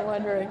you guys are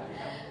wondering.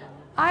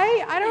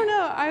 I don't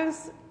know.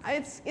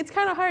 It's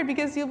kind of hard,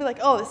 because you'll be like,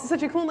 oh, this is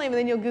such a cool name, and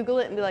then you'll Google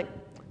it and be like,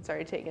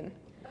 sorry, taken.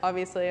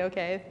 Obviously,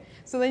 okay.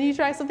 So then you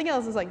try something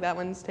else. It's that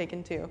one's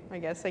taken too. I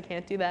guess I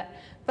can't do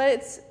that. But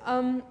it's,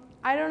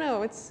 I don't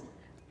know.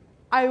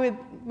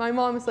 My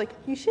mom is like,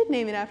 you should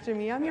name it after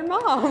me. I'm your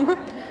mom.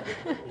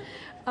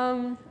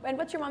 And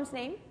what's your mom's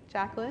name?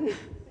 Jacqueline.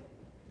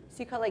 So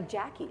you call it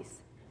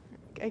Jackie's?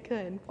 I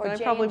could, or but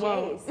I probably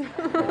won't.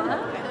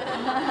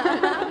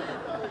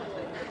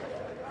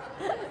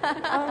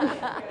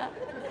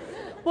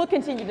 We'll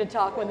continue to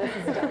talk when this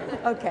is done.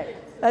 Okay,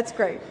 that's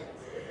great.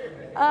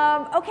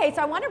 Okay,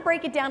 so I want to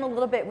break it down a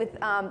little bit with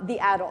the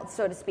adults,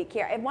 so to speak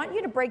here. I want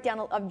you to break down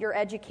of your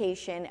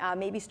education,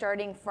 maybe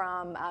starting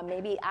from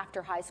maybe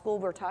after high school.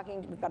 We've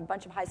got a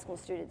bunch of high school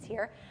students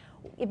here.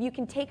 If you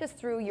can take us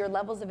through your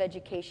levels of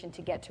education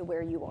to get to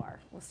where you are.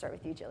 We'll start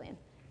with you, Jillian.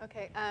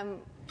 Okay.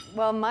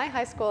 Well, my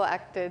high school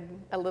acted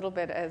a little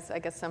bit as, I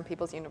guess, some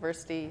people's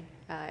university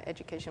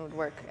education would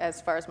work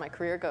as far as my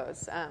career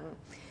goes.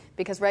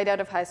 Because right out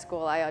of high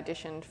school, I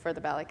auditioned for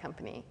the ballet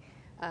company.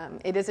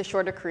 It is a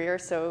shorter career,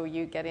 so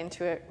you get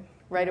into it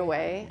right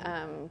away.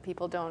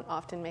 People don't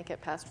often make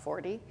it past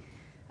 40.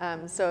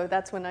 So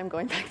that's when I'm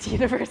going back to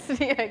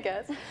university, I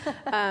guess.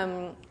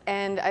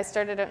 And I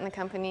started out in the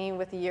company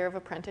with a year of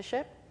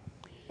apprenticeship,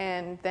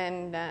 and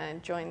then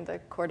joined the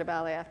Corps de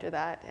Ballet after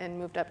that, and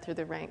moved up through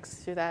the ranks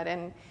through that.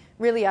 And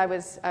really, I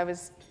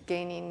was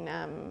gaining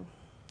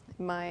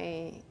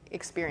my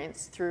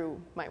experience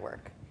through my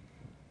work.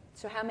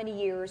 So how many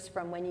years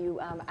from when you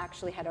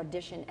actually had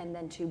auditioned and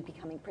then to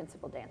becoming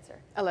principal dancer?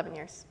 11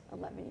 years.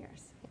 11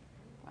 years.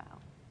 Wow,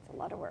 it's a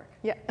lot of work.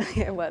 Yeah,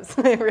 it was.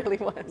 It really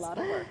was. A lot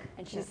of work,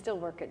 and she's still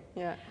working.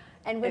 Yeah.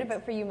 And what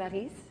about for you,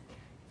 Maryse?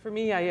 For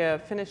me, I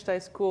finished high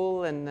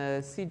school in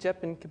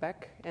CEGEP in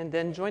Quebec, and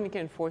then joined the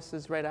Canadian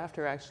Forces right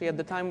after, actually. At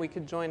the time, we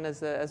could join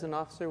as an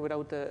officer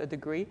without a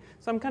degree.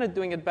 So I'm kind of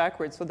doing it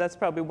backwards. So that's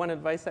probably one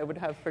advice I would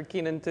have for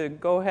Keenan, to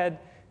go ahead,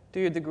 do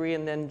your degree,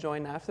 and then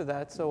join after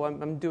that. So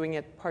I'm doing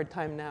it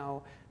part-time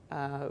now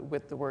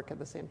with the work at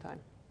the same time.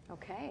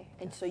 Okay.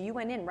 And so you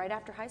went in right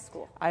after high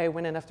school? I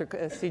went in after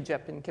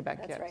CEGEP in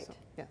Quebec. That's right. So,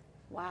 yeah.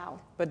 Wow.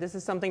 But this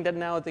is something that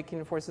now the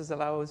Canadian Forces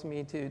allows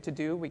me to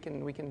do. We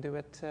can do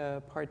it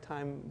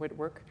part-time with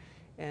work.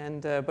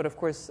 And, but of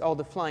course, all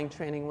the flying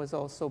training was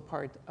also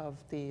part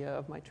of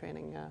of my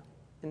training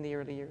in the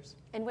early years.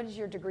 And what is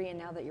your degree in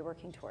now that you're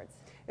working towards?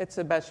 It's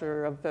a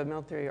Bachelor of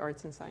Military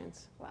Arts and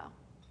Science. Wow.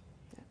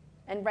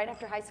 And right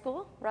after high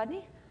school,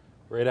 Rodney?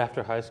 Right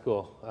after high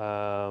school,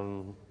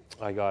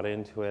 I got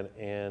into it,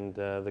 and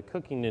the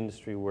cooking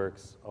industry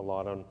works a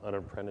lot on an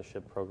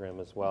apprenticeship program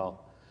as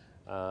well.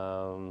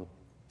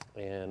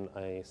 And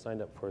I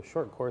signed up for a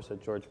short course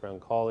at George Brown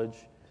College,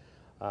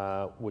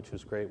 which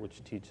was great,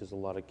 which teaches a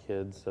lot of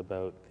kids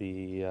about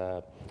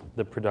the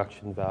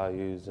production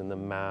values and the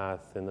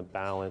math and the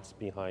balance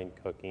behind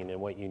cooking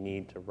and what you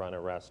need to run a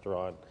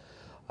restaurant.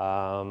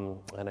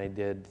 And I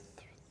did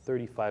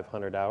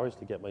 3,500 hours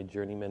to get my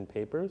journeyman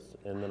papers,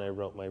 and then I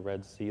wrote my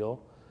Red Seal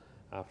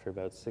after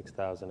about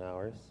 6,000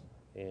 hours.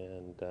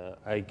 And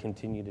I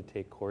continued to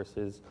take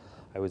courses.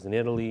 I was in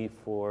Italy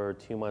for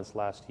 2 months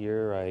last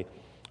year. I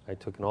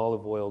took an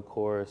olive oil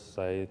course.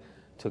 I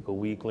took a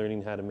week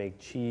learning how to make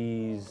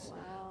cheese.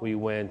 Wow. We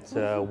went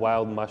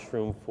wild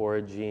mushroom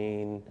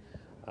foraging.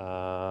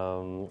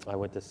 I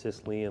went to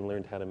Sicily and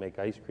learned how to make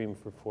ice cream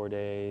for 4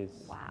 days.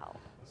 Wow.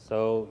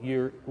 So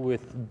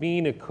with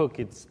being a cook,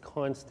 it's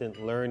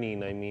constant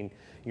learning. I mean,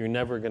 you're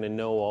never going to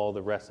know all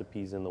the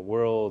recipes in the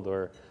world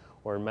or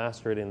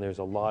master it, and there's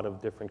a lot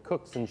of different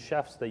cooks and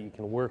chefs that you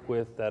can work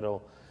with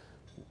that'll,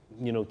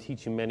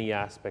 teach you many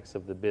aspects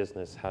of the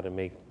business, how to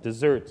make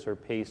desserts or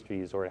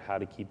pastries, or how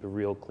to keep a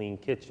real clean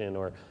kitchen,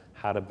 or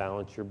how to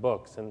balance your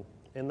books.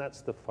 And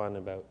that's the fun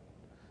about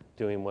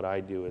doing what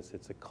I do, is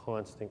it's a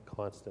constant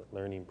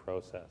learning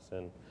process,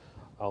 and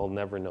I'll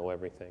never know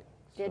everything.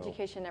 The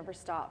education never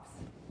stops.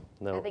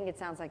 No. I think it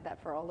sounds like that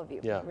for all of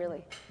you, Yeah.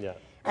 really. Yeah.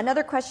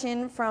 Another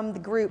question from the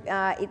group,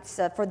 it's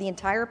for the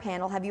entire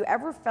panel. Have you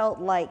ever felt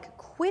like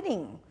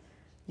quitting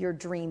your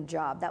dream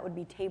job? That would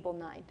be Table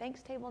 9.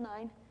 Thanks, Table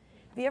 9.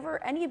 Have you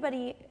ever,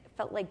 anybody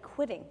felt like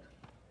quitting?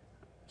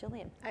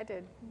 Jillian? I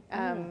did.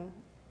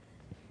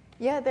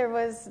 Yeah, there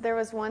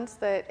was once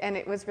that, and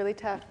it was really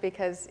tough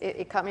because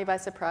it caught me by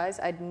surprise.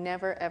 I'd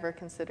never, ever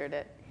considered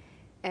it.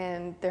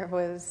 And there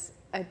was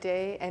a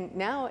day, and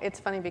now it's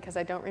funny because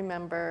I don't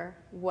remember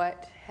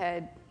what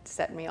had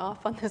set me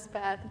off on this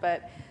path,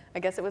 but I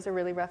guess it was a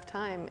really rough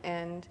time.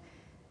 And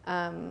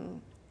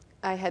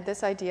I had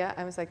this idea.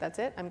 I was like, that's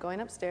it. I'm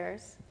going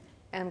upstairs,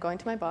 and I'm going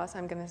to my boss.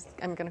 I'm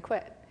gonna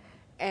quit.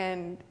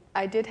 And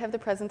I did have the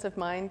presence of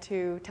mind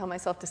to tell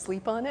myself to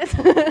sleep on it,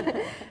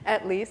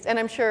 at least. And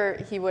I'm sure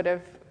he would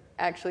have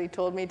actually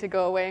told me to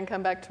go away and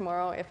come back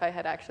tomorrow if I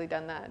had actually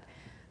done that.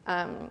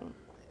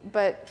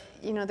 But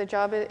the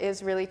job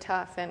is really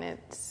tough, and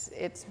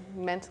it's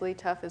mentally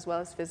tough as well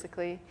as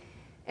physically,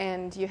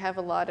 and you have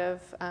a lot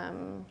of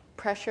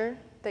pressure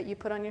that you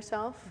put on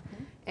yourself.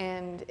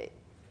 And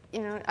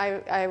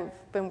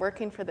I've been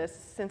working for this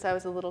since I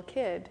was a little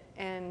kid,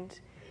 and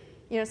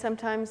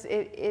sometimes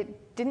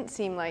it didn't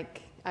seem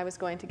like I was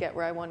going to get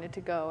where I wanted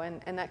to go,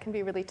 and that can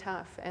be really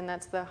tough, and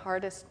that's the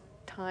hardest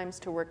times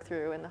to work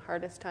through and the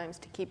hardest times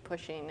to keep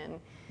pushing. And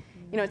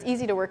it's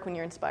easy to work when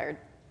you're inspired.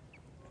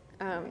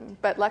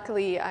 But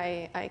luckily,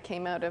 I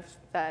came out of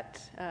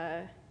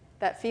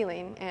that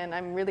feeling, and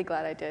I'm really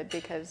glad I did,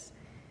 because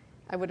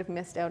I would have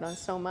missed out on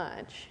so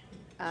much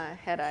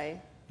had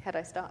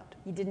I stopped.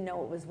 You didn't know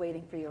what was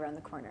waiting for you around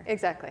the corner.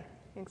 Exactly.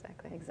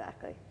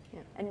 Exactly.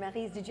 Yeah. And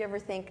Maryse, did you ever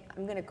think,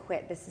 I'm going to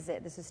quit, this is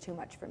it, this is too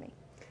much for me?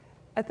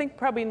 I think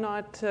probably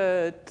not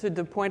to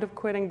the point of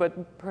quitting,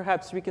 but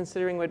perhaps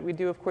reconsidering what we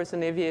do. Of course,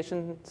 in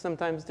aviation,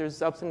 sometimes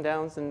there's ups and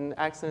downs and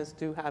accidents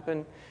do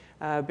happen.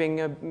 Being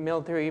a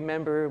military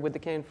member with the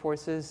Canadian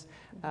Forces,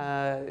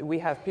 we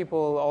have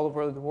people all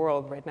over the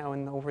world right now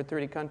in over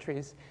 30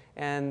 countries,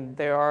 and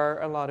there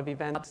are a lot of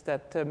events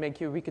that make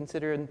you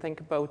reconsider and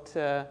think about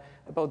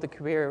the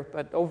career.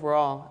 But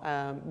overall,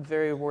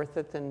 very worth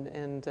it,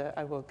 and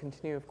I will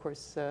continue, of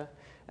course,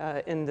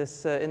 in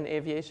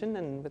aviation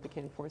and with the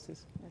Canadian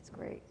Forces. That's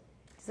great.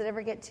 Does it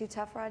ever get too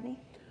tough, Rodney?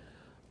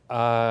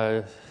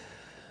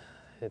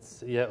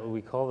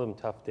 We call them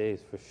tough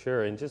days for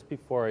sure. And just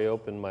before I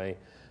opened my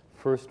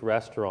first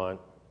restaurant,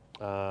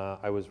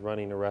 I was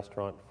running a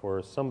restaurant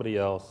for somebody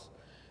else,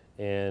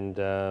 and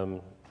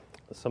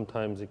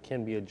sometimes it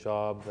can be a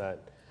job that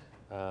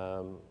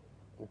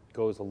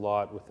goes a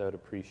lot without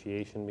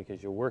appreciation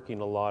because you're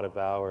working a lot of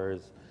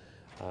hours,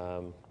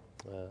 and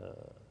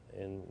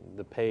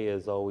the pay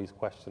is always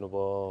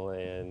questionable.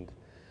 And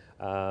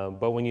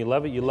but when you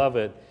love it, you love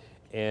it.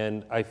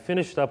 And I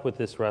finished up with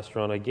this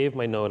restaurant. I gave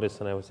my notice,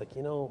 and I was like,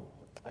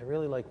 I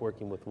really like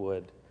working with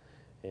wood.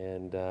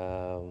 And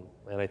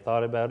I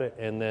thought about it,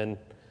 and then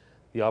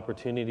the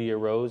opportunity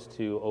arose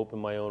to open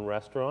my own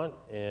restaurant,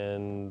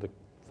 and the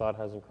thought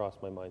hasn't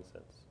crossed my mind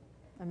since.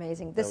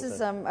 Amazing. This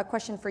is a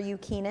question for you,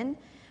 Keenan.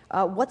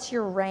 What's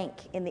your rank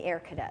in the Air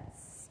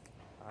Cadets?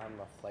 I'm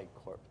a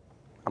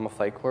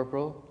flight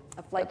corporal.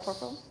 A flight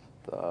corporal?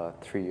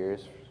 3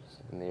 years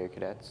in the Air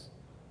Cadets.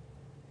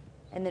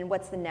 And then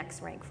what's the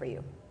next rank for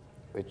you?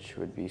 Which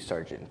would be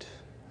sergeant,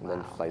 and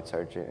then flight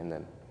sergeant, and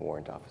then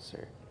warrant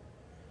officer.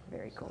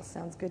 Very cool.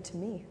 Sounds good to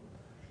me.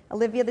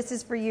 Olivia, this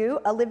is for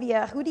you.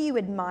 Olivia, who do you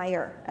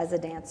admire as a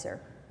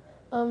dancer?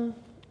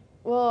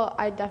 Well,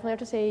 I definitely have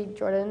to say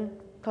Jordan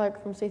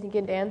Clark from Say Think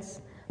and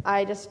Dance.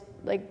 I just,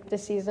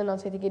 this season on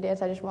Say Think and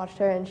Dance, I just watched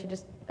her, and she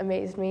just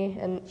amazed me.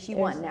 And she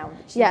won now.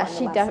 She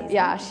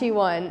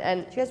won.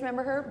 And do you guys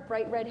remember her?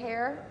 Bright red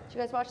hair. Did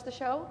you guys watch the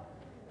show?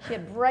 She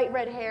had bright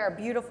red hair,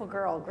 beautiful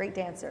girl, great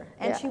dancer.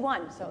 And she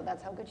won, so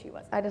that's how good she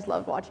was. I just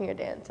loved watching her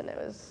dance, and it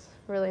was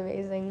really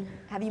amazing.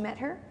 Have you met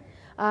her?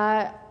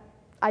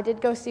 I did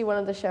go see one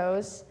of the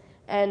shows,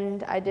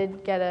 and I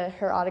did get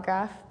her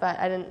autograph, but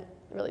I didn't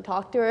really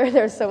talk to her.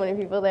 There's so many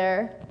people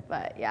there,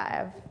 but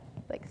yeah,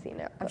 I've seen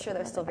her. I'm sure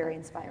that was still very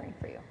inspiring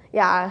for you.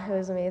 Yeah, it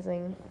was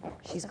amazing.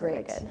 She's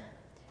great. Really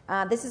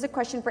good. This is a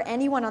question for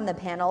anyone on the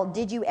panel.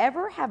 Did you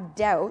ever have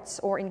doubts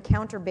or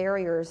encounter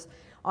barriers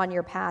on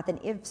your path, and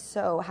if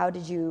so, how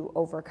did you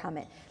overcome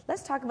it?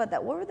 Let's talk about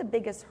that. What were the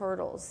biggest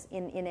hurdles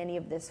in any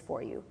of this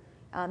for you?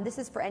 This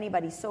is for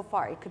anybody so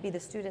far. It could be the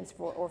students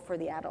or for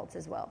the adults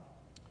as well.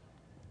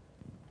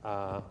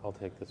 I'll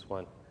take this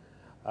one.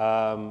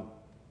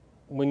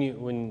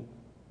 When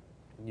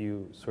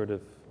you sort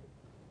of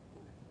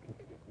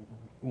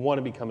want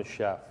to become a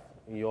chef,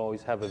 you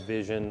always have a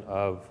vision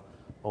of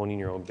owning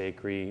your own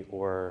bakery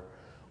or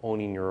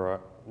owning your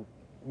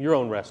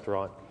own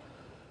restaurant.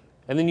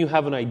 And then you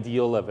have an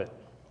ideal of it,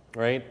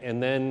 right?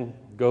 And then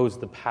goes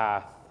the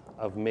path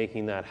of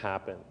making that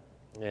happen.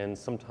 And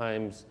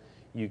sometimes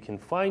you can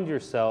find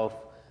yourself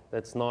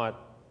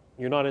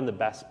you're not in the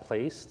best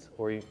place,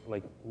 or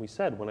like we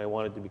said, when I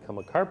wanted to become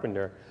a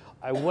carpenter,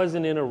 I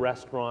wasn't in a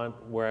restaurant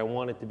where I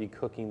wanted to be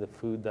cooking the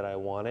food that I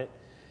wanted,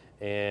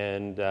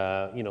 and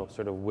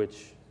sort of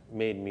which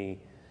made me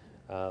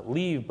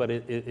leave. But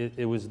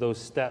it was those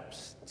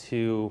steps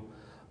to,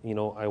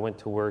 I went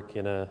to work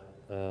in a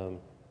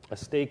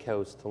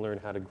steakhouse to learn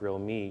how to grill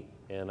meat,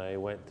 and I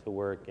went to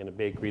work in a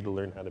bakery to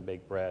learn how to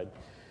bake bread.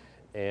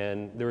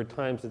 And there were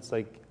times it's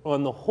like,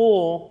 on the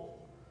whole,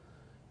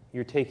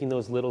 you're taking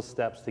those little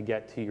steps to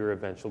get to your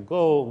eventual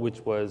goal,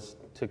 which was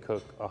to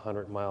cook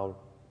 100-mile,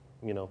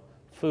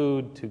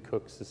 food, to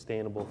cook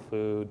sustainable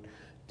food,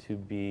 to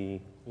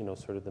be,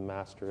 sort of the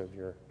master of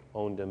your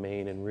own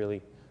domain and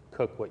really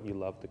cook what you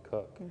love to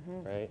cook,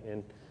 right?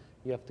 And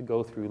you have to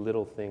go through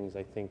little things,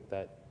 I think,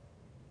 that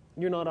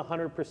you're not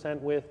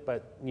 100% with,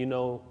 but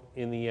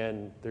in the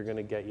end, they're going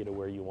to get you to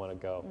where you want to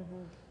go.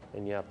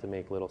 And you have to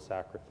make little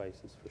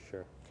sacrifices for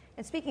sure.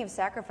 And speaking of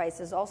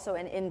sacrifices, also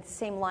in the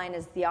same line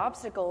as the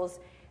obstacles,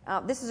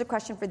 this is a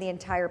question for the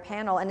entire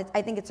panel, and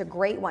I think it's a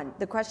great one.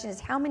 The question is,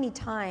 how many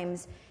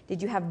times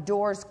did you have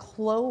doors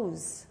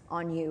close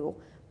on you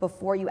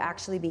before you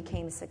actually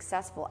became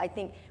successful? I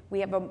think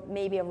we have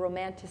maybe a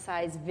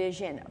romanticized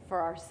vision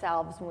for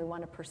ourselves when we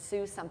want to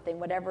pursue something,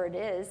 whatever it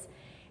is.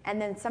 And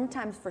then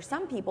sometimes for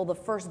some people, the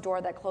first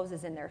door that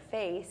closes in their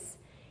face,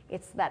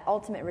 it's that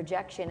ultimate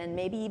rejection, and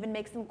maybe even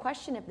makes them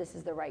question if this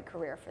is the right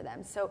career for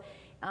them. So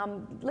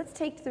let's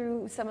take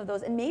through some of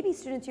those. And maybe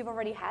students, you've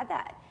already had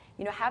that.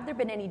 Have there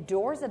been any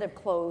doors that have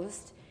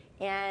closed,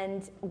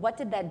 and what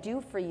did that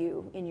do for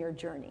you in your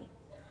journey?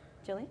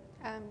 Jillian?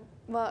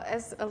 Well,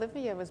 as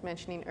Olivia was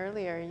mentioning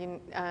earlier,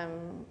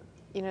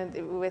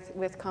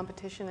 with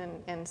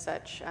competition and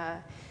such,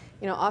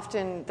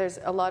 often there's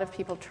a lot of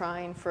people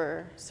trying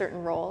for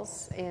certain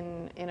roles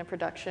in a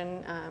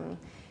production,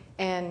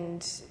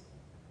 and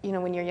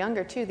when you're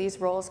younger too, these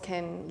roles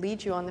can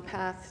lead you on the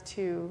path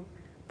to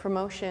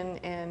promotion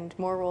and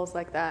more roles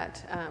like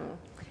that.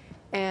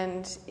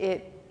 And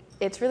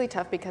it's really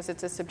tough because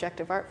it's a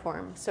subjective art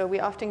form. So we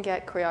often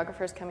get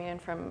choreographers coming in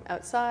from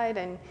outside,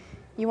 and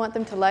you want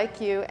them to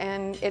like you.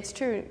 And it's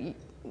true,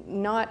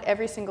 not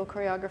every single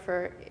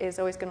choreographer is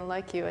always going to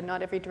like you, and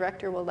not every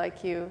director will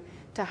like you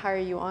to hire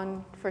you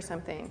on for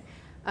something.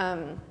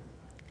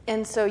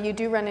 And so you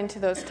do run into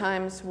those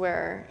times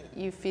where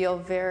you feel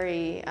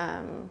very,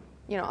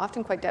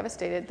 often quite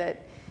devastated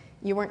that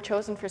you weren't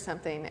chosen for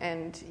something,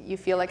 and you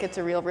feel like it's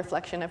a real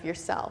reflection of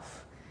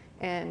yourself.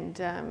 And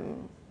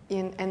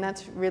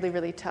that's really,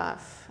 really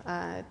tough,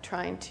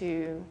 trying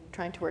to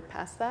work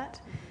past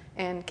that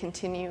and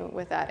continue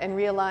with that, and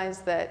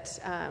realize that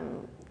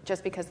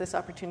just because this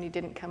opportunity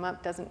didn't come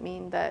up doesn't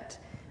mean that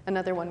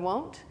another one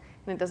won't,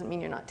 and it doesn't mean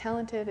you're not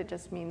talented. It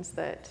just means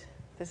that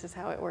this is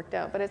how it worked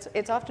out. But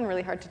it's often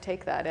really hard to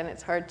take that, and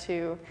it's hard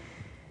to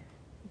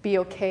be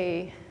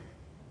okay.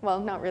 Well,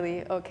 not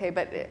really okay,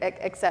 but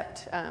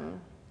accept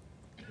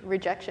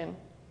rejection.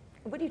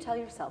 What do you tell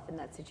yourself in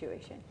that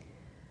situation?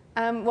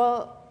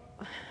 Well,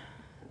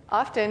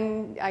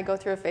 often I go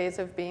through a phase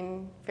of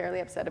being fairly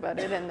upset about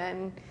it, and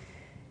then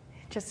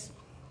just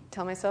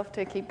tell myself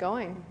to keep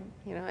going.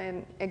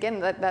 And again,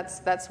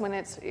 that's when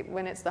it's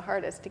the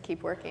hardest to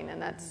keep working,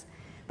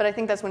 but I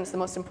think that's when it's the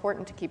most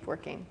important to keep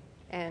working,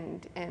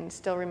 and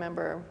still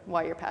remember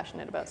why you're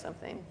passionate about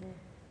something. Mm-hmm.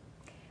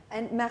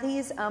 And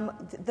Maryse,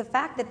 the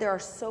fact that there are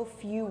so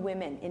few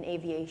women in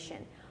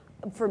aviation,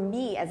 for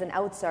me as an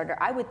outsider,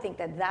 I would think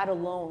that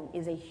alone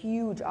is a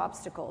huge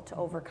obstacle to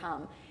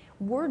overcome.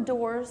 Were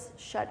doors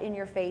shut in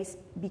your face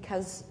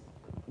because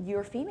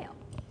you're female?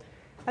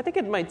 I think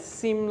it might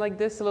seem like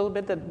this a little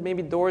bit, that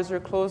maybe doors are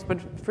closed, but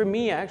for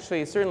me,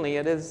 actually, certainly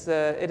it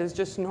is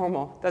just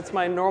normal. That's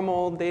my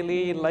normal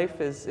daily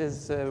life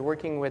is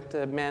working with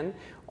men.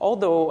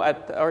 Although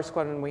at our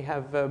squadron we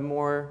have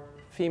more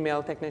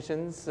female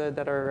technicians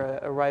that are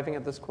arriving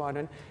at the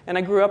squadron, and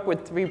I grew up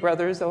with 3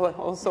 brothers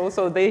also,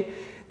 so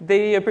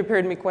they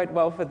prepared me quite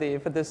well for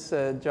this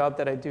job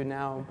that I do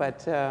now.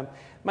 But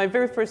my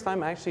very first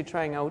time actually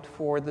trying out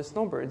for the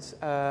Snowbirds,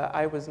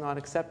 I was not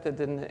accepted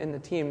in the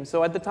team.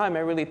 So at the time, I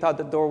really thought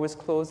the door was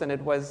closed, and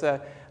it was.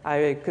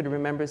 I could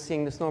remember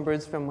seeing the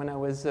Snowbirds from when I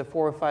was 4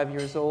 or 5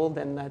 years old,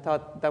 and I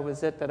thought that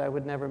was it, that I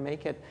would never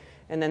make it.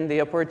 And then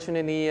the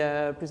opportunity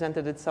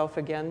presented itself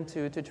again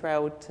to try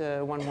out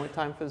one more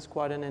time for the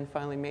squadron, and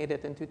finally made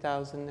it in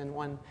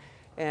 2001.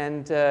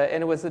 And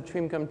it was a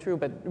dream come true,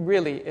 but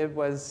really it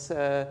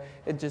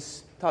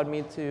just taught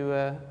me to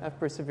have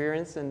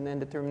perseverance and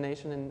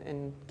determination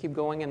and keep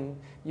going and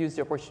use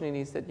the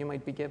opportunities that you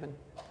might be given.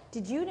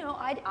 Did you know,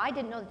 I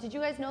didn't know, did you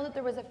guys know that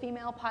there was a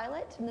female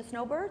pilot in the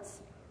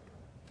Snowbirds?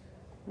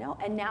 No,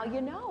 and now you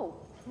know.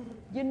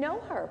 You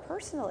know her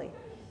personally.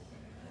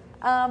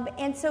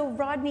 And so,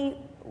 Rodney,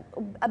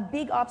 a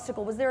big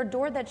obstacle, was there a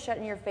door that shut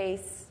in your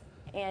face?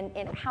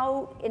 And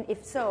how, and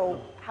if so,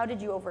 how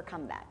did you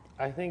overcome that?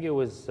 I think it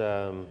was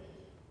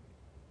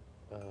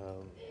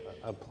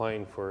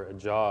applying for a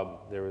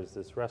job. There was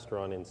this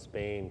restaurant in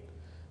Spain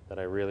that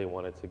I really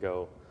wanted to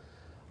go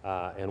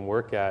and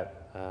work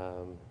at.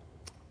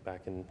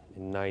 Back in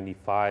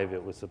 95,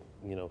 it was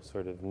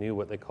sort of new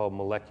what they call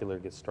molecular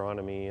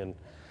gastronomy, and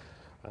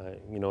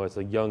as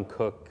a young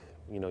cook,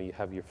 you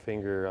have your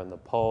finger on the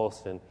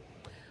pulse, and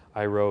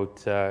I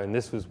wrote, and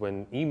this was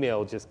when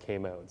email just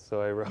came out,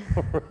 so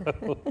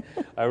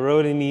I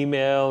wrote an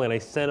email, and I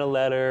sent a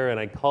letter, and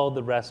I called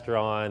the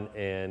restaurant,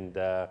 and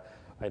I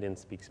didn't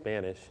speak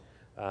Spanish,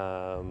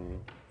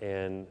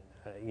 and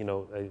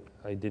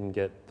I didn't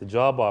get the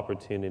job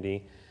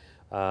opportunity.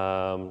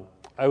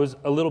 I was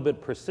a little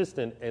bit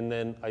persistent, and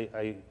then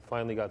I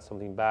finally got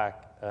something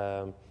back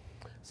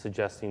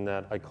suggesting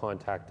that I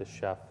contact a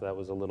chef that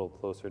was a little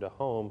closer to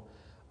home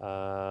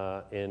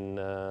in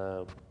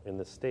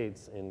the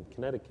States, in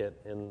Connecticut,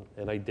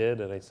 and I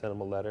did, and I sent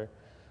him a letter,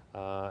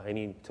 and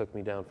he took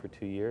me down for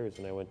 2 years,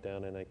 and I went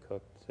down and I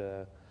cooked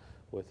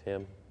with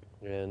him,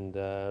 and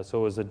so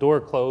it was a door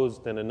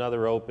closed and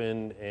another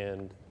opened,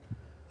 and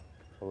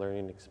a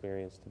learning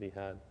experience to be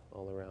had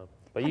all around.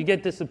 But you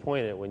get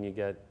disappointed when you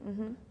get,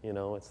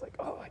 it's like,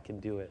 oh, I can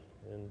do it,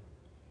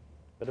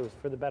 but it was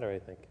for the better, I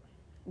think.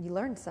 You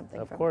learned something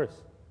from it. Of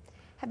course.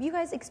 Have you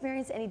guys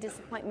experienced any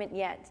disappointment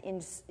yet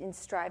in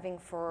striving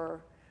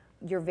for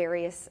your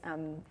various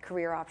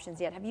career options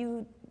yet? Have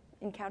you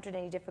encountered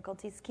any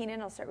difficulties?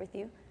 Keenan, I'll start with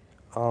you.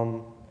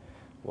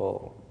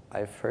 Well,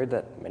 I've heard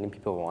that many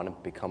people want to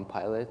become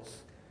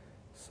pilots,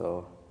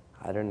 so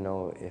I don't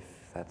know if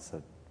that's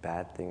a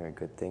bad thing or a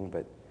good thing,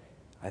 but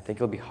I think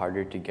it'll be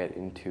harder to get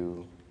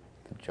into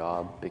the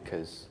job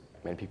because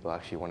many people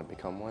actually want to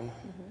become one.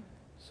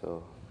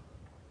 So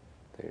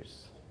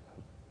there's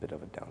a bit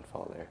of a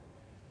downfall there.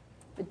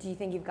 But do you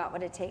think you've got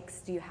what it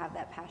takes? Do you have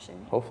that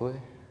passion? Hopefully.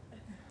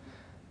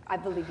 I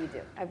believe you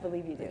do. I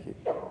believe you do. Thank you.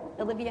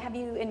 Olivia, have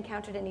you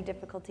encountered any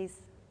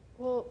difficulties?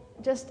 Well,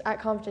 just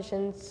at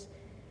competitions,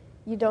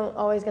 you don't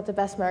always get the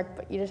best mark,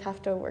 but you just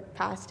have to work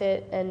past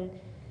it, and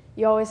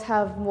you always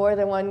have more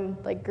than one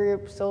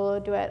group, solo,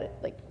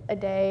 duet, a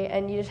day,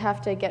 and you just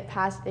have to get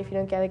past it. If you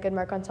don't get a good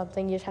mark on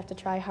something, you just have to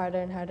try harder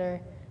and harder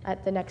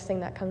at the next thing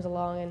that comes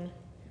along and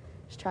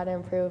just try to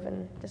improve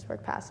and just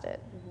work past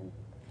it.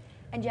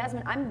 And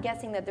Jasmine, I'm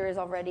guessing that there is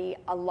already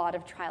a lot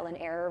of trial and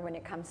error when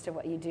it comes to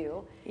what you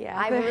do. Yeah.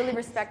 I really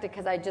respect it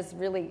because I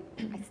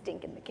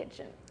stink in the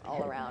kitchen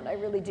all around. I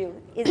really do.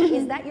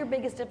 Is that your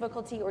biggest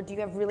difficulty, or do you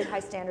have really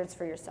high standards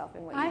for yourself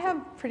in what you do? I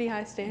have pretty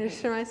high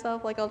standards for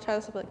myself. Like, I'll try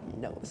this, I'll be like,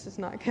 no, this is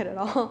not good at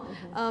all.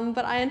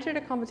 But I entered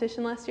a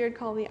competition last year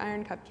called the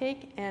Iron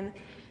Cupcake, and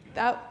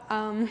that,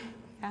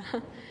 yeah.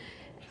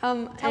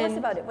 Tell us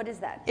about it. What is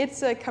that?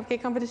 It's a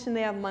cupcake competition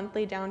they have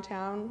monthly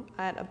downtown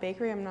at a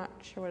bakery. I'm not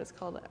sure what it's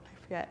called.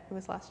 I forget. It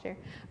was last year.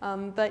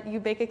 But you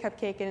bake a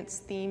cupcake and it's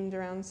themed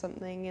around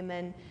something, and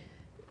then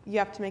you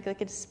have to make like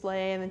a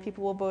display, and then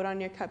people will vote on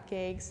your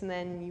cupcakes, and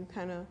then you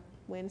kind of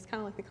win. It's kind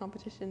of like the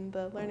competition,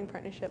 the learning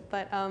partnership.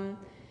 But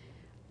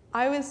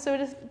I was so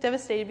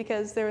devastated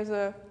because there was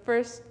a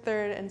first,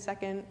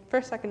 second,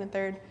 and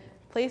third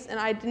place, and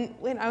I didn't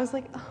win. I was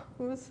like, oh,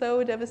 I was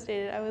so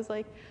devastated. I was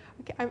like,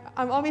 okay,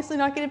 I'm obviously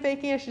not good at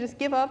baking. I should just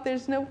give up.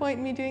 There's no point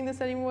in me doing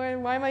this anymore.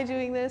 Why am I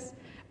doing this?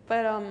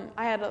 But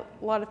I had a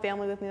lot of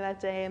family with me that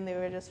day, and they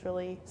were just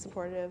really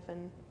supportive.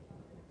 And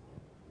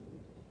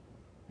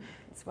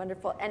it's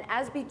wonderful. And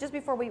just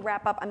before we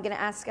wrap up, I'm going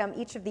to ask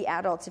each of the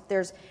adults if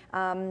there's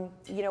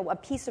a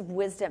piece of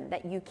wisdom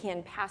that you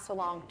can pass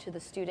along to the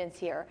students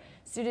here,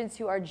 students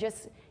who are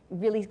just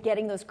really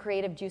getting those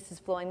creative juices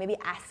flowing, maybe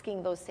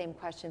asking those same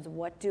questions.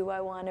 What do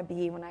I want to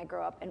be when I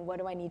grow up, and what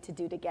do I need to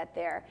do to get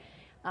there?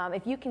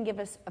 If you can give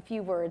us a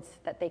few words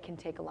that they can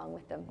take along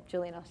with them.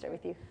 Julian, I'll start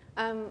with you.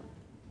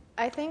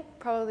 I think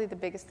probably the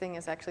biggest thing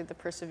is actually the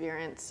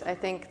perseverance. I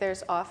think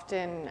there's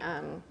often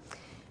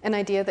an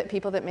idea that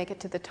people that make it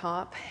to the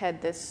top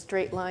had this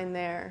straight line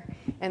there,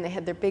 and they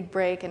had their big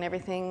break, and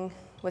everything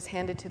was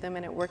handed to them,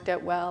 and it worked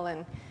out well.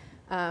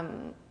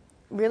 And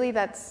really,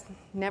 that's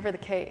never the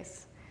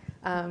case.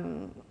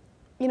 And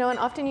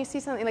often you see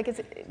something like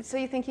so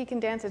you think you can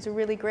dance, it's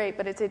really great,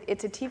 but it's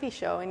a TV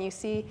show, and you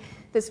see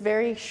this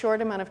very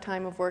short amount of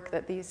time of work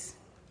that these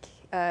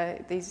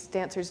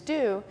dancers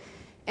do,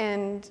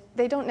 and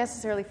they don't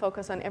necessarily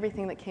focus on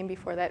everything that came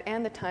before that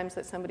and the times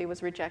that somebody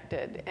was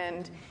rejected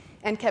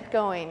and kept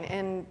going,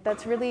 and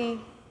that's really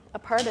a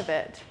part of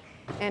it.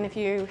 And if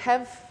you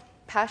have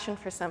passion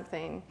for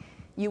something,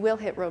 you will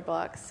hit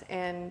roadblocks,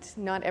 and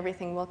not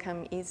everything will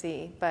come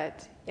easy,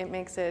 but it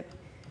makes it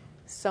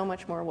so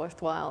much more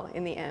worthwhile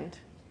in the end.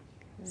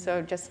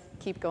 So just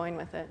keep going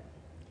with it.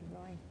 Keep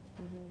going.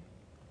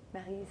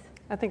 Maryse?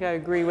 I think I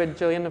agree with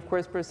Jillian, of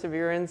course,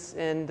 perseverance,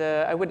 and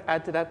I would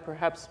add to that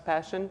perhaps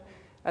passion.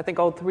 I think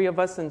all three of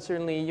us, and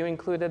certainly you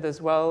included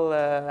as well,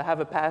 have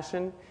a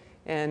passion,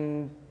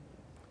 and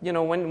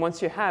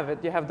once you have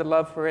it, you have the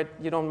love for it,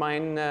 you don't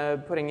mind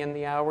putting in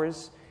the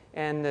hours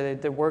and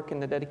the work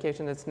and the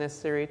dedication that's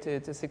necessary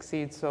to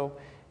succeed. So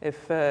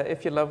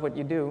if you love what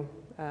you do,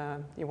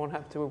 you won't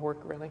have to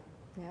work really.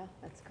 Yeah,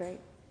 that's great.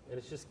 And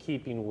it's just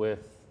keeping with,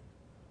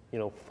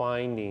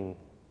 finding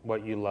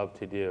what you love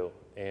to do.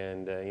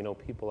 And,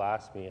 people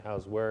ask me,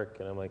 how's work?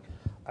 And I'm like,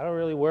 I don't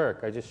really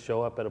work. I just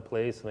show up at a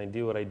place and I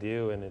do what I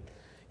do. And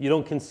you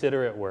don't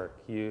consider it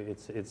work.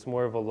 It's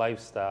more of a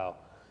lifestyle.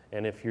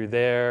 And if you're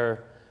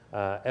there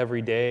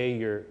every day,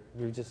 you're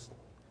just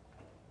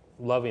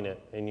loving it.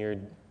 And you're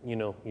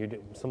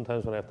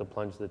sometimes when I have to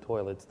plunge the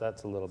toilets,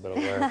 that's a little bit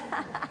of work.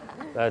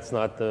 That's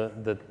not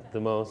the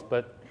most,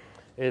 but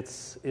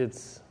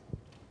it's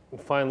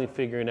finally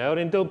figuring out.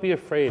 And don't be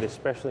afraid,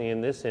 especially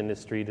in this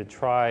industry, to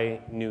try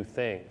new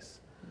things.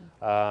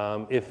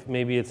 If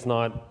maybe it's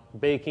not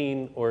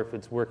baking, or if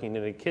it's working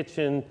in a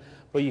kitchen,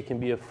 but you can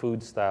be a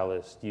food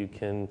stylist. You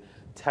can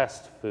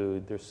test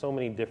food. There's so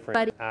many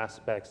different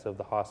aspects of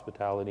the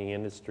hospitality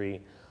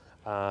industry.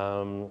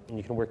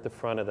 You can work the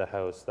front of the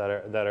house that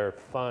are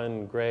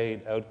fun,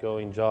 great,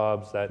 outgoing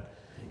jobs that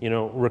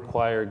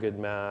require good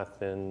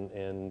math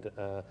and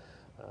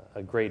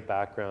a great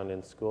background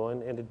in school.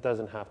 And it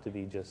doesn't have to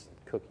be just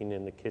cooking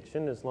in the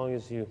kitchen. As long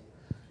as you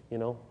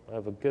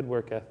have a good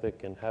work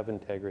ethic and have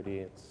integrity,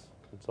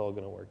 it's all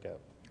going to work out.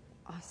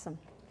 Awesome.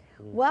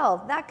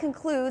 Well, that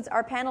concludes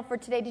our panel for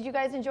today. Did you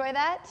guys enjoy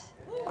that?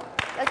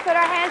 Let's put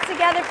our hands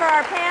together for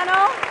our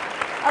panel.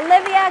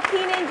 Olivia,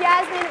 Keenan,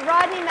 Jasmine,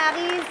 Rodney,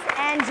 Maryse,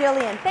 and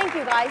Jillian. Thank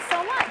you guys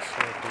so much.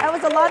 That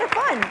was a lot of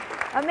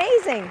fun.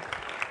 Amazing.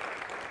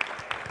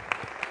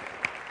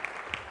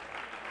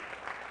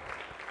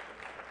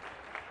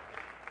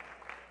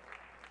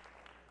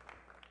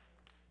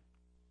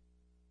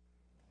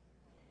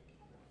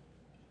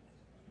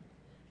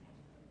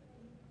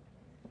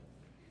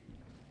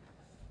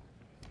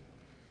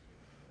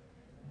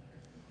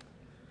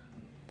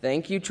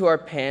 Thank you to our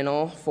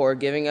panel for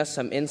giving us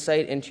some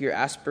insight into your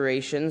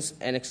aspirations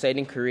and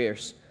exciting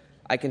careers.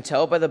 I can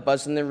tell by the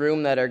buzz in the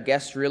room that our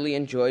guests really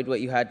enjoyed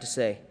what you had to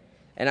say,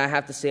 and I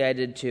have to say I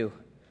did too.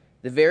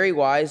 The very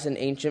wise and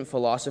ancient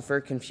philosopher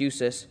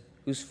Confucius,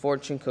 whose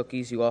fortune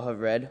cookies you all have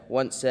read,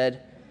 once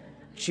said,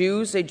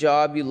 "Choose a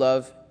job you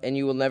love and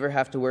you will never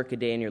have to work a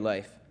day in your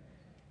life."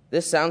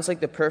 This sounds like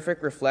the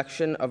perfect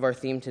reflection of our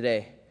theme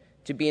today: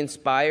 to be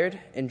inspired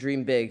and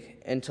dream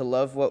big, and to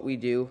love what we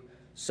do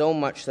so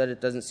much that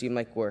it doesn't seem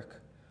like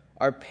work.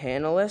 Our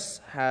panelists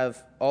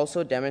have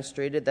also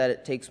demonstrated that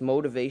it takes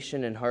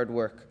motivation and hard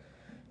work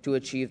to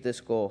achieve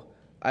this goal.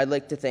 I'd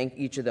like to thank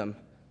each of them: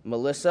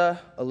 Melissa,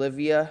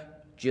 Olivia,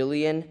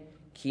 Jillian,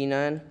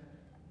 Keenan,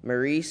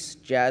 Maurice,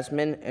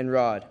 Jasmine, and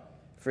Rod,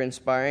 for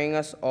inspiring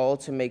us all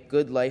to make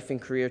good life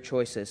and career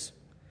choices.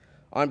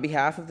 On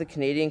behalf of the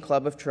Canadian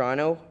Club of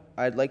Toronto,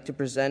 I'd like to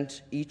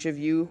present each of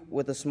you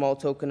with a small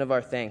token of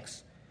our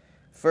thanks.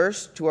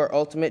 First, to our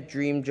ultimate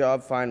dream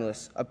job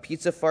finalists, a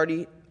pizza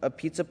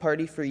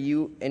party for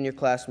you and your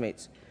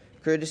classmates,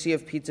 courtesy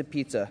of Pizza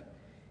Pizza.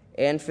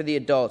 And for the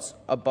adults,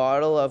 a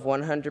bottle of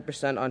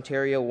 100%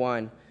 Ontario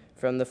wine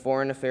from the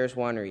Foreign Affairs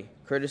Winery,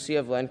 courtesy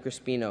of Len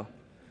Crispino.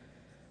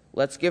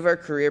 Let's give our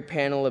career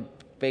panel a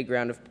big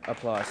round of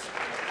applause.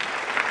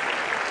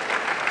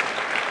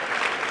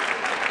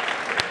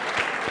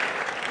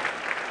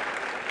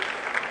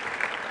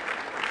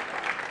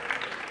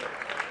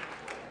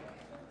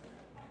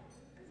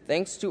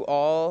 Thanks to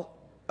all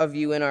of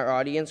you in our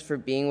audience for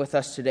being with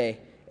us today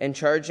and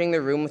charging the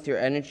room with your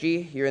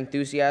energy, your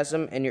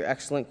enthusiasm, and your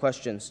excellent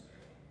questions.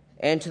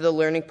 And to the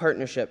Learning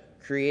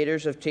Partnership,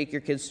 creators of Take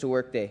Your Kids to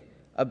Work Day,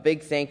 a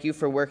big thank you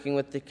for working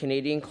with the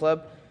Canadian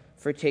Club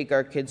for Take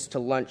Our Kids to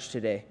Lunch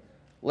today.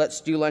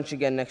 Let's do lunch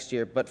again next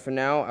year, but for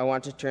now, I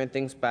want to turn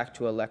things back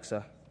to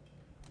Alexa.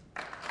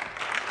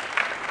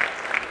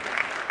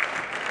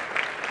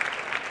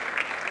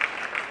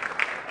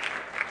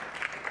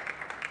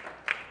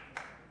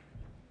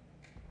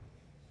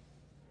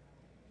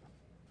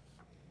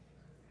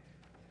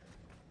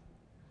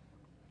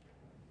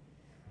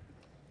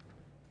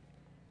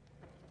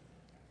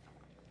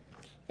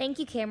 Thank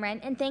you,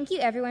 Cameron, and thank you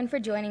everyone for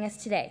joining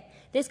us today.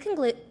 This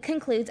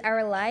concludes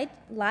our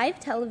live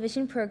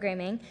television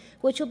programming,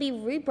 which will be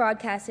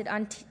rebroadcasted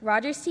on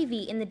Rogers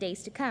TV in the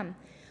days to come.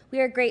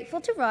 We are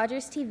grateful to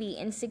Rogers TV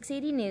and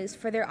 680 News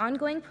for their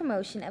ongoing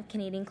promotion of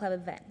Canadian Club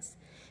events.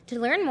 To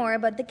learn more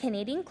about the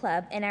Canadian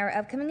Club and our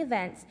upcoming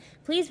events,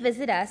 please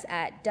visit us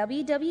at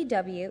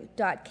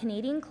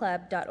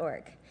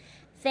www.canadianclub.org.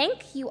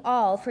 Thank you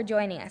all for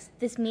joining us.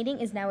 This meeting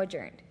is now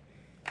adjourned.